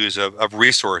issues of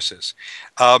resources.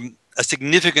 A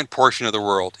significant portion of the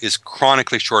world is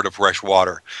chronically short of fresh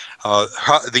water.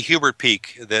 The Hubert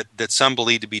peak that some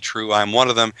believe to be true, I'm one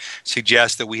of them,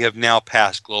 suggests that we have now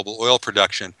passed global oil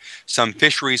production. Some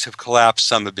fisheries have collapsed,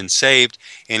 some have been saved,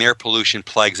 and air pollution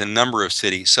plagues a number of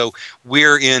cities. So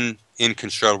we're in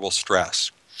considerable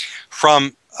stress.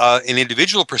 From an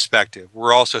individual perspective,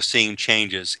 we're also seeing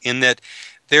changes in that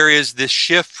there is this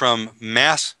shift from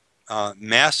mass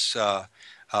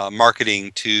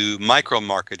marketing to micro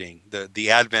marketing.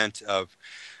 The advent of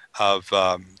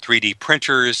 3D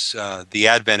printers, the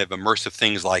advent of immersive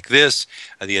things like this,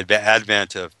 the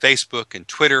advent of Facebook and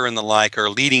Twitter and the like are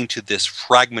leading to this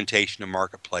fragmentation of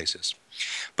marketplaces.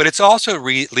 But it's also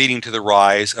leading to the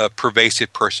rise of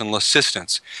pervasive personal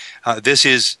assistants. This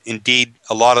is indeed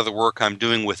a lot of the work I'm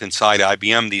doing with inside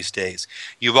IBM these days.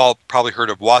 You've all probably heard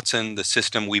of Watson, the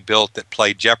system we built that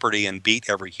played Jeopardy and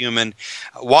beat every human.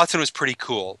 Watson was pretty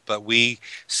cool, but we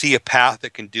see a path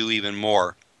that can do even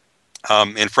more.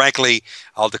 And frankly,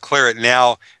 I'll declare it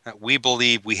now, we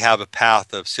believe we have a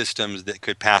path of systems that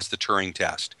could pass the Turing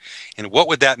test. And what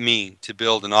would that mean to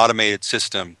build an automated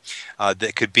system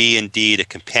that could be indeed a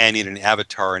companion, an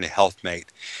avatar, and a health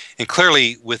mate? And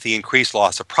clearly, with the increased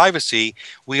loss of privacy,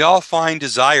 we all find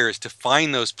desires to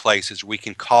find those places we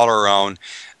can call our own.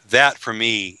 That, for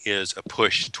me, is a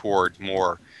push toward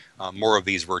more of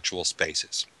these virtual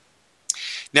spaces.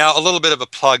 Now, a little bit of a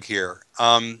plug here.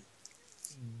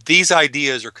 These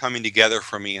ideas are coming together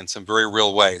for me in some very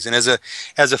real ways. And as a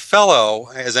fellow,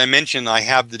 as I mentioned, I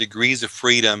have the degrees of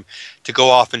freedom to go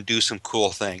off and do some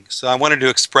cool things. So I wanted to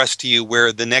express to you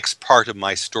where the next part of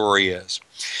my story is.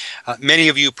 Many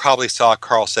of you probably saw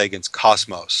Carl Sagan's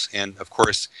Cosmos. And of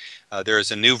course, there is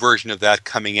a new version of that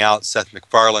coming out. Seth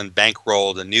MacFarlane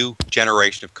bankrolled a new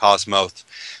generation of Cosmos.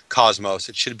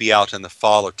 It should be out in the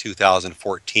fall of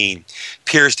 2014.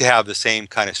 Appears to have the same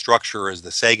kind of structure as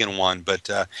the Sagan one, but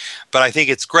I think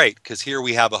it's great because here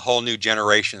we have a whole new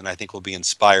generation and I think will be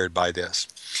inspired by this.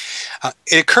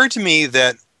 It occurred to me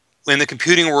that in the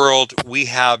computing world, we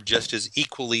have just as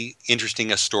equally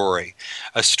interesting a story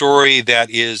that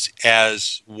is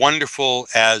as wonderful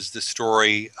as the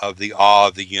story of the awe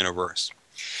of the universe.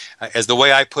 As the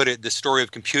way I put it, the story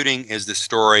of computing is the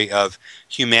story of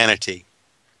humanity.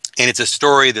 And it's a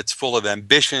story that's full of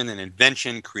ambition and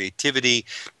invention, creativity,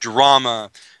 drama,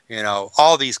 you know,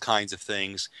 all these kinds of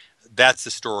things. That's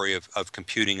the story of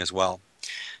computing as well.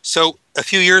 So a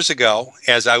few years ago,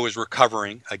 as I was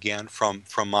recovering again from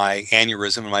my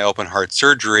aneurysm and my open heart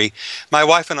surgery, my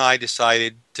wife and I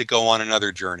decided to go on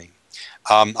another journey.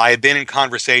 I had been in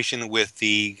conversation with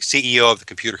the CEO of the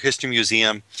Computer History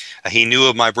Museum. He knew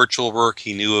of my virtual work.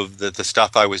 He knew of the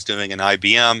stuff I was doing in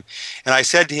IBM. And I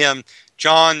said to him,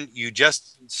 John, you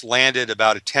just landed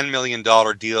about a $10 million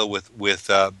deal with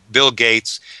Bill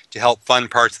Gates to help fund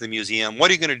parts of the museum.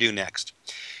 What are you going to do next?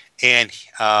 And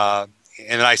I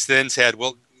then said,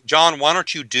 well, John, why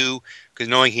don't you do, because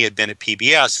knowing he had been at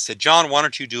PBS, I said, John, why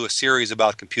don't you do a series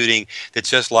about computing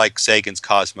that's just like Sagan's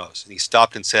Cosmos? And he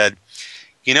stopped and said,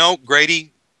 you know,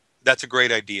 Grady, that's a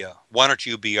great idea. Why don't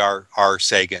you be our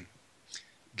Sagan?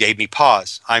 Gave me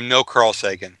pause. I'm no Carl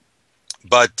Sagan.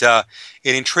 But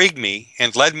it intrigued me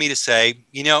and led me to say,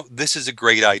 you know, this is a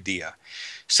great idea.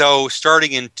 So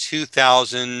starting in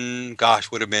 2000, gosh,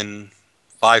 would have been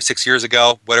 5, 6 years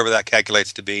ago, whatever that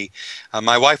calculates to be,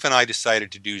 my wife and I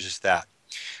decided to do just that.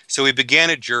 So we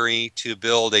began a journey to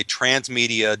build a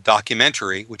transmedia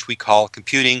documentary, which we call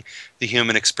Computing the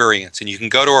Human Experience. And you can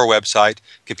go to our website,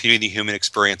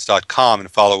 computingthehumanexperience.com,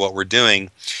 and follow what we're doing.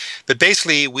 But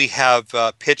basically, we have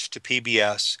pitched to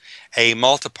PBS a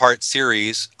multi-part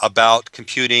series about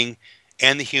computing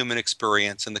and the human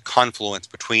experience and the confluence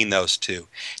between those two.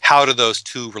 How do those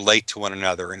two relate to one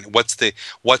another, and what's the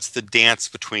dance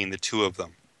between the two of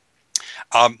them?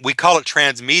 We call it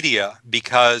transmedia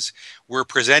because we're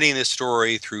presenting this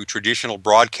story through traditional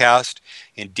broadcast.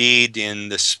 Indeed, in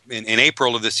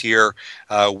April of this year,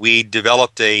 we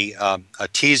developed a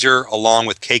teaser along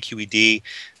with KQED,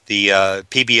 the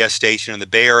PBS station in the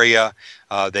Bay Area.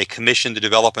 They commissioned the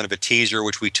development of a teaser,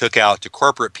 which we took out to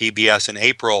corporate PBS in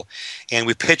April, and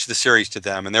we pitched the series to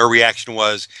them, and their reaction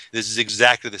was, this is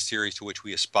exactly the series to which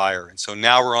we aspire. And so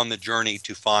now we're on the journey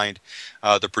to find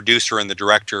the producer and the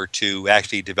director to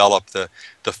actually develop the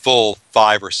full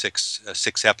 5 or 6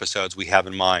 episodes we have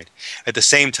in mind. At the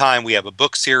same time, we have a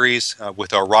book series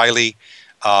with O'Reilly.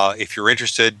 If you're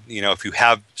interested, you know, if you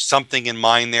have something in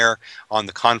mind there on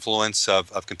the confluence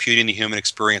of computing the human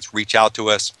experience, reach out to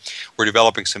us. We're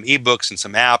developing some ebooks and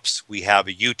some apps. We have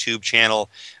a YouTube channel.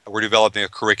 We're developing a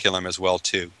curriculum as well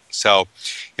too. So,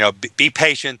 you know, be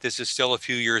patient. This is still a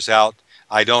few years out.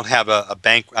 I don't have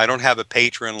I don't have a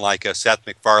patron like Seth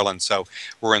MacFarlane, so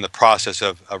we're in the process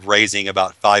of raising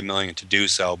about $5 million to do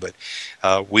so. But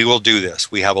we will do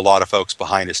this. We have a lot of folks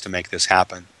behind us to make this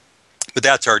happen. But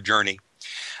that's our journey.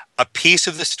 A piece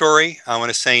of the story I want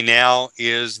to say now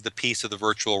is the piece of the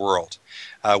virtual world.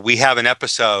 We have an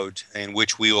episode in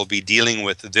which we will be dealing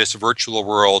with this virtual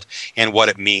world and what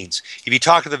it means. If you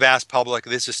talk to the vast public,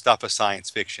 this is stuff of science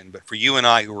fiction. But for you and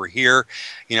I who are here,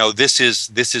 you know, this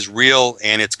is real,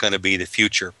 and it's going to be the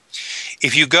future.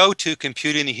 If you go to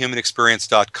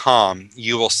computingthehumanexperience.com,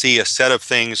 you will see a set of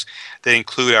things that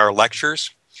include our lectures.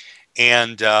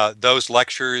 And those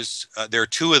lectures, there are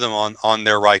two of them on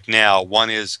there right now. One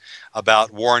is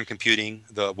about war and computing,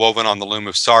 the woven on the loom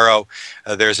of sorrow.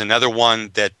 There's another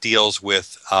one that deals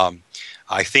with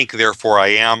I think, therefore I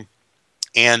am.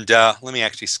 And let me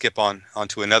actually skip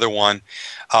onto another one.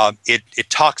 It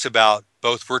talks about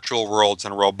both virtual worlds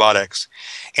and robotics.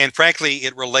 And frankly,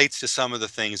 it relates to some of the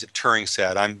things that Turing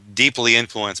said. I'm deeply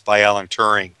influenced by Alan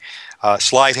Turing.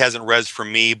 Slide hasn't read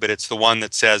from me, but it's the one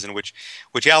that says in which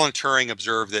Alan Turing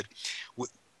observed that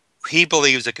he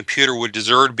believes a computer would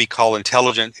deserve to be called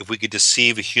intelligent if we could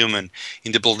deceive a human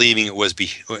into believing it was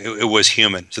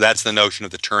human. So that's the notion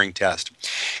of the Turing test.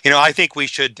 You know, I think we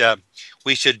should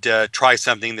try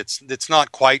something that's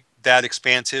not quite that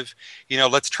expansive. You know,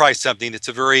 let's try something that's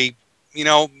a very, you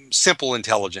know, simple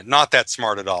intelligent, not that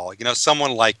smart at all. You know,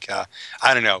 someone like,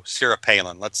 I don't know, Sarah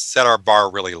Palin. Let's set our bar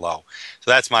really low.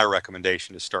 So that's my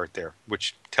recommendation to start there,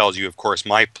 which tells you, of course,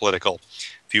 my political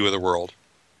view of the world.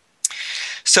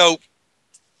 So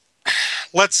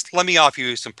let me offer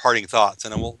you some parting thoughts,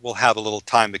 and then we'll have a little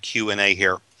time to Q&A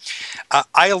here.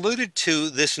 I alluded to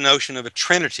this notion of a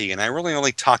trinity, and I really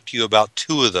only talked to you about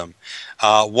two of them.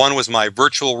 One was my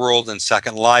virtual world in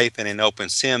Second Life and in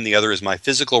OpenSim. The other is my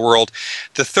physical world.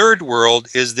 The third world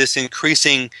is this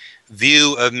increasing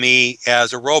view of me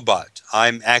as a robot.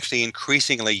 I'm actually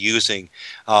increasingly using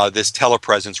this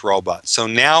telepresence robot. So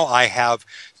now I have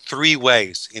three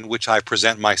ways in which I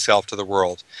present myself to the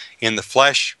world: in the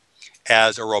flesh,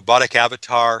 as a robotic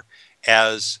avatar,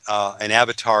 as an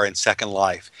avatar in Second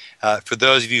Life. For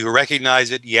those of you who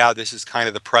recognize it, yeah, this is kind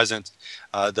of the premise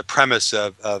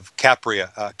of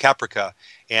Caprica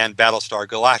and Battlestar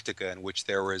Galactica, in which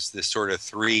there was this sort of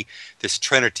this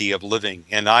trinity of living,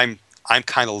 and I'm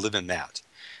kind of living that,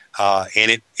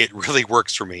 and it really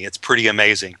works for me. It's pretty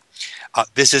amazing.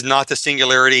 This is not the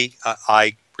singularity.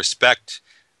 I respect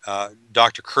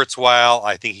Dr. Kurzweil.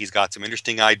 I think he's got some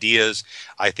interesting ideas.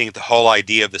 I think the whole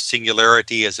idea of the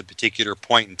singularity as a particular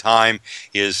point in time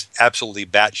is absolutely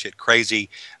batshit crazy,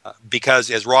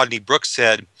 because, as Rodney Brooks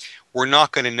said, we're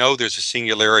not going to know there's a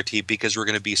singularity because we're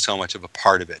going to be so much of a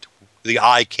part of it. The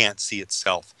eye can't see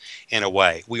itself in a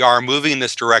way. We are moving in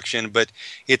this direction, but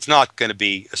it's not going to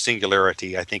be a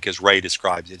singularity, I think, as Ray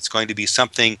describes it. It's going to be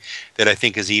something that I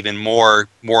think is even more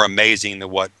amazing than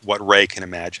what Ray can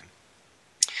imagine.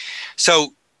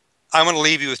 So I want to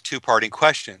leave you with two parting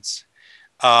questions.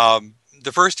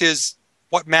 The first is,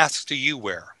 what masks do you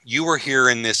wear? You are here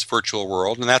in this virtual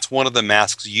world, and that's one of the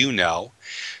masks you know.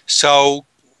 So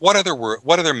what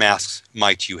other masks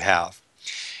might you have?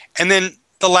 And then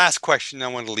the last question I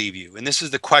want to leave you, and this is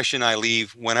the question I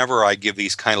leave whenever I give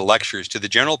these kind of lectures to the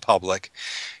general public.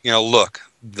 You know, look,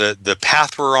 the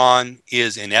path we're on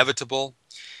is inevitable.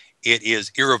 It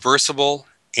is irreversible,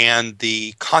 and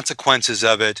the consequences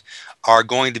of it are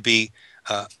going to be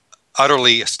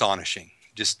utterly astonishing.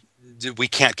 Just, we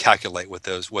can't calculate what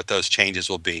those changes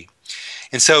will be.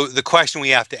 And so the question we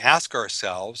have to ask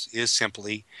ourselves is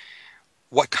simply,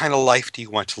 what kind of life do you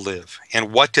want to live?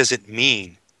 And what does it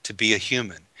mean to be a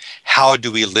human? How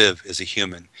do we live as a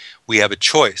human? We have a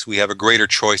choice. We have a greater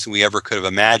choice than we ever could have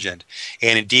imagined.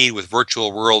 And indeed, with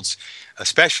virtual worlds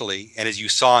especially, and as you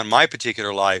saw in my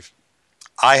particular life,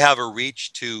 I have a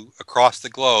reach to across the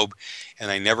globe,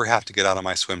 and I never have to get out of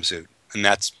my swimsuit. And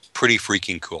that's pretty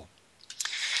freaking cool.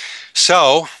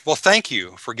 So, well, thank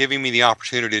you for giving me the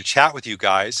opportunity to chat with you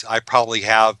guys. I probably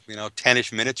have,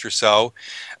 10-ish minutes or so.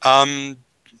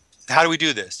 How do we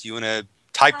do this? You want to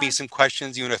type me some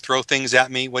questions? You want to throw things at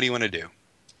me? What do you want to do?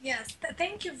 Yes,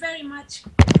 thank you very much.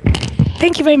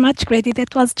 Thank you very much, Grady.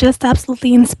 That was just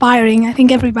absolutely inspiring. I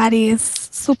think everybody is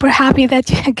super happy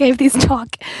that you gave this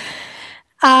talk.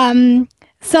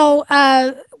 So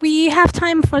we have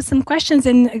time for some questions,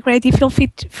 and Grady, feel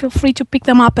free to pick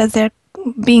them up as they're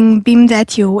being beamed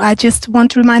at you. I just want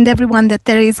to remind everyone that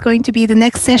there is going to be, the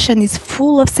next session is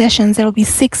full of sessions. There will be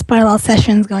 6 parallel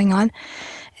sessions going on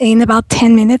in about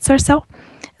 10 minutes or so.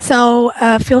 So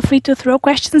feel free to throw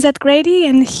questions at Grady,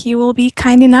 and he will be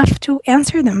kind enough to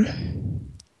answer them.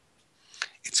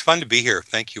 It's fun to be here.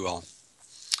 Thank you all.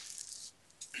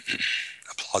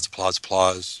 Applause, applause,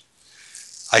 applause.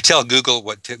 I tell Google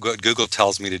what Google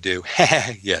tells me to do.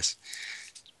 Yes.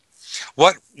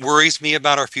 What worries me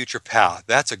about our future path?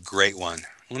 That's a great one.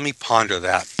 Let me ponder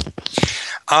that.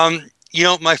 You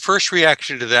know, my first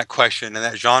reaction to that question and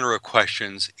that genre of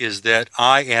questions is that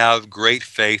I have great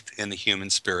faith in the human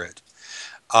spirit.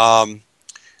 Um,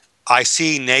 I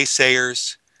see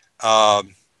naysayers,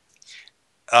 um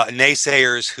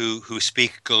naysayers who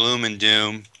speak gloom and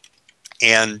doom,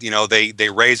 and you know they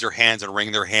raise their hands and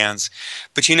wring their hands,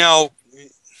 but you know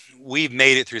we've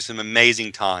made it through some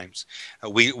amazing times.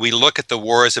 We look at the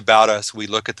wars about us, we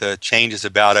look at the changes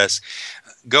about us.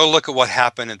 Go look at what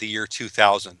happened in the year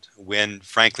 2000 when,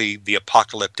 frankly, the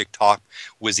apocalyptic talk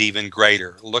was even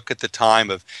greater. Look at the time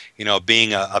of, you know,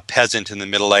 being a peasant in the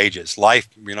Middle Ages. Life,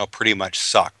 you know, pretty much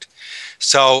sucked.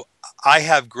 So I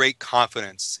have great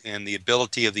confidence in the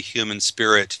ability of the human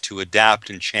spirit to adapt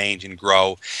and change and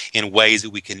grow in ways that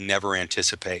we can never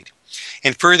anticipate.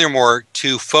 And furthermore,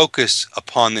 to focus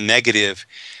upon the negative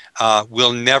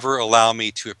will never allow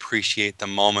me to appreciate the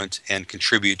moment and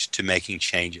contribute to making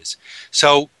changes.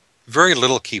 So very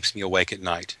little keeps me awake at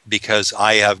night because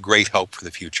I have great hope for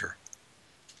the future.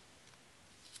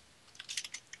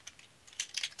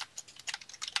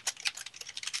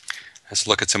 Let's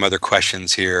look at some other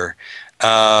questions here.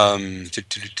 Yeah,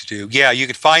 you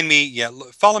can find me. Yeah,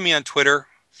 follow me on Twitter,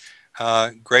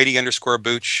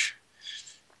 Grady_Booch.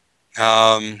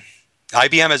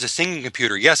 IBM has a singing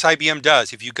computer. Yes, IBM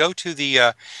does. If you go to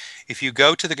the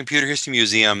Computer History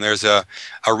Museum, there's a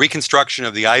reconstruction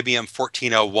of the IBM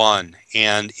 1401,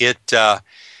 and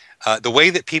the way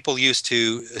that people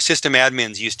system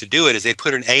admins used to do it is they'd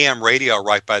put an AM radio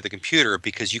right by the computer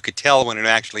because you could tell when it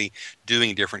actually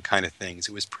doing different kind of things.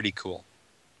 It was pretty cool.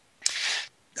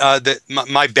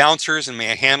 My bouncers and my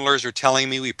handlers are telling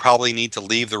me we probably need to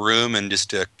leave the room in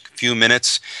just a few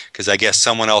minutes because I guess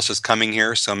someone else is coming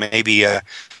here. So maybe a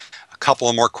couple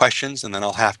of more questions and then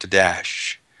I'll have to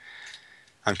dash.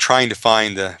 I'm trying to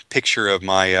find the picture of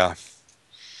my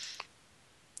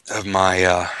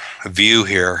view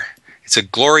here. It's a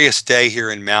glorious day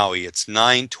here in Maui. It's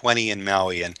 9:20 in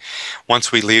Maui, and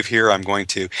once we leave here, I'm going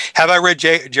to. Have I read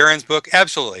Jaren's book?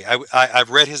 Absolutely. I've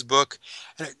read his book.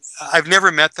 I've never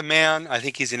met the man. I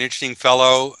think he's an interesting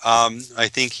fellow. I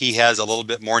think he has a little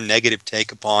bit more negative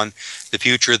take upon the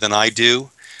future than I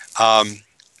do.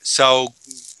 So,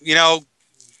 you know,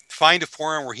 find a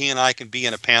forum where he and I can be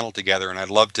in a panel together, and I'd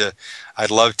love to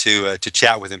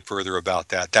chat with him further about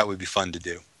that. That would be fun to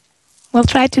do. We'll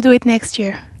try to do it next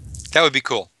year. That would be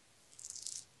cool.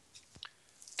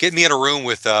 Get me in a room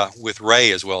with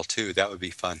Ray as well too. That would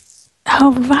be fun.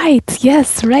 Oh, right.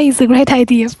 Yes, Ray is a great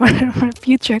idea for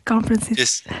future conferences.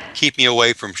 Just keep me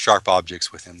away from sharp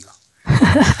objects with him, though.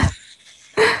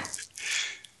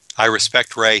 I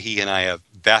respect Ray. He and I have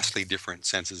vastly different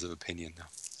senses of opinion, though.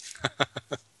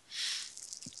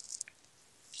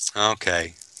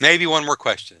 Okay. Maybe one more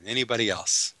question. Anybody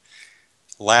else?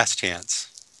 Last chance.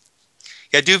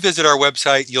 Yeah, do visit our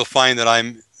website. You'll find that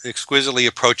I'm exquisitely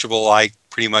approachable. I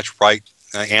pretty much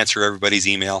answer everybody's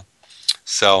email.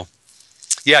 So,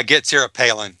 yeah, get Sarah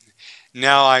Palin.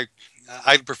 Now,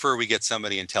 I'd prefer we get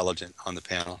somebody intelligent on the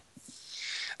panel.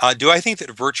 Do I think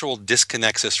that virtual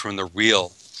disconnects us from the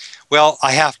real? Well,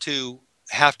 I have to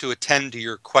attend to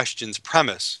your question's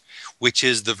premise, which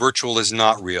is the virtual is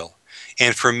not real.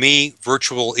 And for me,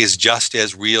 virtual is just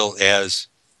as real as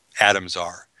atoms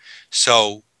are.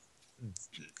 So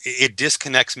it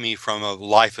disconnects me from a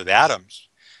life of atoms,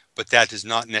 but that does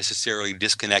not necessarily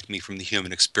disconnect me from the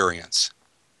human experience.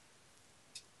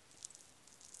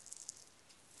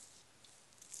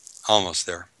 Almost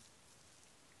there.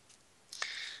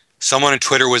 Someone on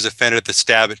Twitter was offended at the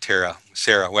stab at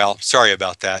Sarah. Well, sorry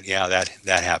about that. Yeah,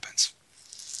 that happens.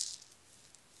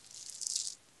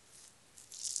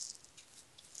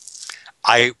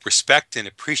 I respect and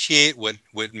appreciate what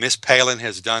Miss Palin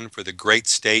has done for the great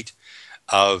state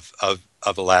of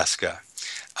Alaska,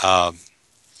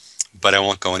 but I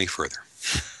won't go any further.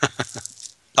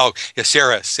 Oh, yeah,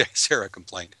 Sarah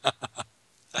complained.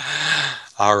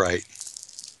 All right.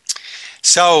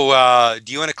 So,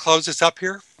 do you want to close this up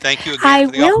here? Thank you again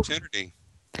for the opportunity.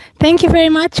 Thank you very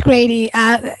much, Grady.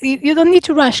 You don't need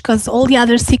to rush because all the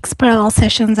other 6 parallel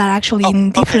sessions are actually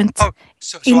in different. Okay.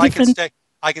 So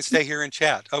I can stay here and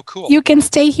chat. Oh, cool. You can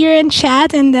stay here and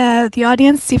chat, and the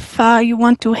audience, if you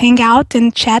want to hang out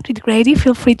and chat with Grady,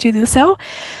 feel free to do so.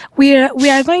 We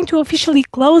are going to officially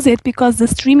close it because the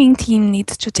streaming team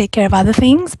needs to take care of other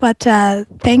things. But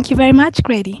thank you very much,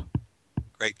 Grady.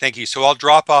 Great, thank you. So I'll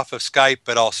drop off of Skype,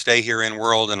 but I'll stay here in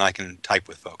World, and I can type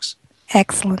with folks.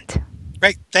 Excellent.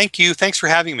 Great, thank you. Thanks for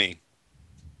having me.